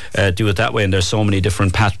that way, and there's so many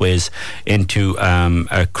different pathways into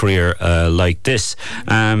a career like this.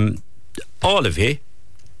 All of you,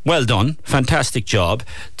 well done, fantastic job.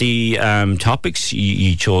 The topics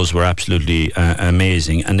you chose were absolutely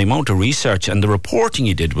amazing, and the amount of research and the reporting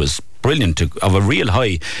you did was brilliant, of a real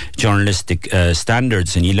high journalistic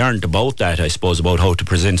standards, and you learned about that, I suppose, about how to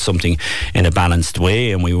present something in a balanced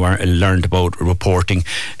way, and we learned about reporting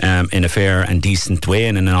in a fair and decent way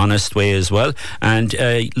and in an honest way as well. And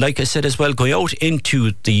like I said as well, going out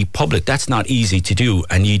into the public, that's not easy to do,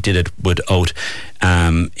 and you did it without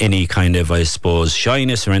any kind of, I suppose,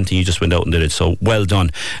 shyness or anything. You just went out and did it, so well done.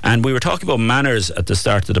 And we were talking about manners at the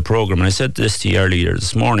start of the programme, and I said this to you earlier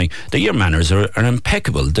this morning, that your manners are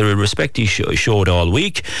impeccable. They're respect you showed all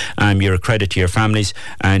week. You're a credit to your families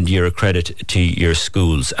and you're a credit to your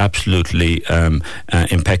schools. Absolutely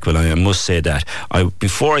impeccable, I must say that.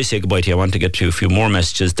 Before I say goodbye to you, I want to get to a few more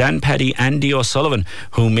messages. Dan Petty, Andy O'Sullivan,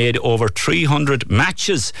 who made over 300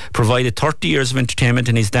 matches, provided 30 years of entertainment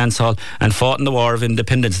in his dance hall and fought in the War of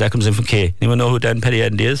Independence. That comes in from Kay. Anyone know who Dan Petty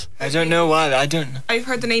Andy is? I don't know what. I've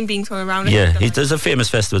heard the name being thrown around. Yeah, there's a famous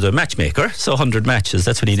festival, a matchmaker. So 100 matches.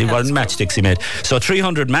 That's what he did. One matchsticks he made. So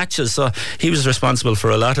 300 matches. So he was responsible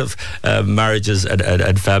for a lot of marriages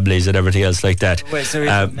and families and everything else like that.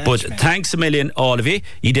 But thanks a million, all of you.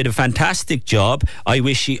 You did a fantastic job. I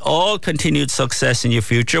wish you all continued success in your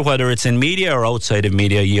future, whether it's in media or outside of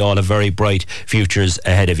media. You all have very bright futures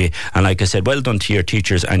ahead of you. And like I said, well done to your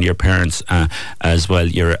teachers and your parents as well.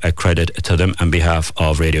 You're a credit to them on behalf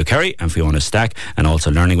of Radio Kerry and Fiona Stack, and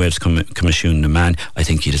also Learning Waves Commission Man. I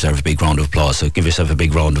think you deserve a big round of applause, so give yourself a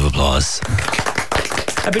big round of applause.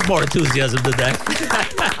 A bit more enthusiasm than that.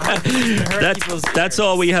 That's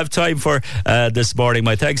all we have time for this morning.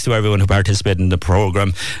 My thanks to everyone who participated in the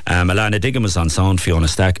programme. Alana Diggum was on sound, Fiona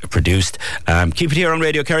Stack produced. Keep it here on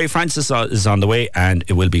Radio Kerry. Francis is on the way, and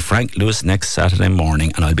it will be Frank Lewis next Saturday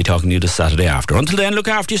morning, and I'll be talking to you the Saturday after. Until then, look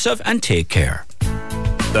after yourself and take care.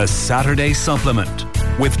 The Saturday Supplement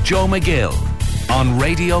with Joe McGill on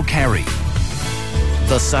Radio Kerry.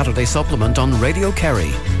 The Saturday Supplement on Radio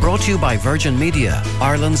Kerry, brought to you by Virgin Media,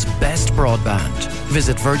 Ireland's best broadband.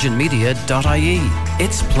 Visit virginmedia.ie.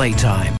 It's playtime.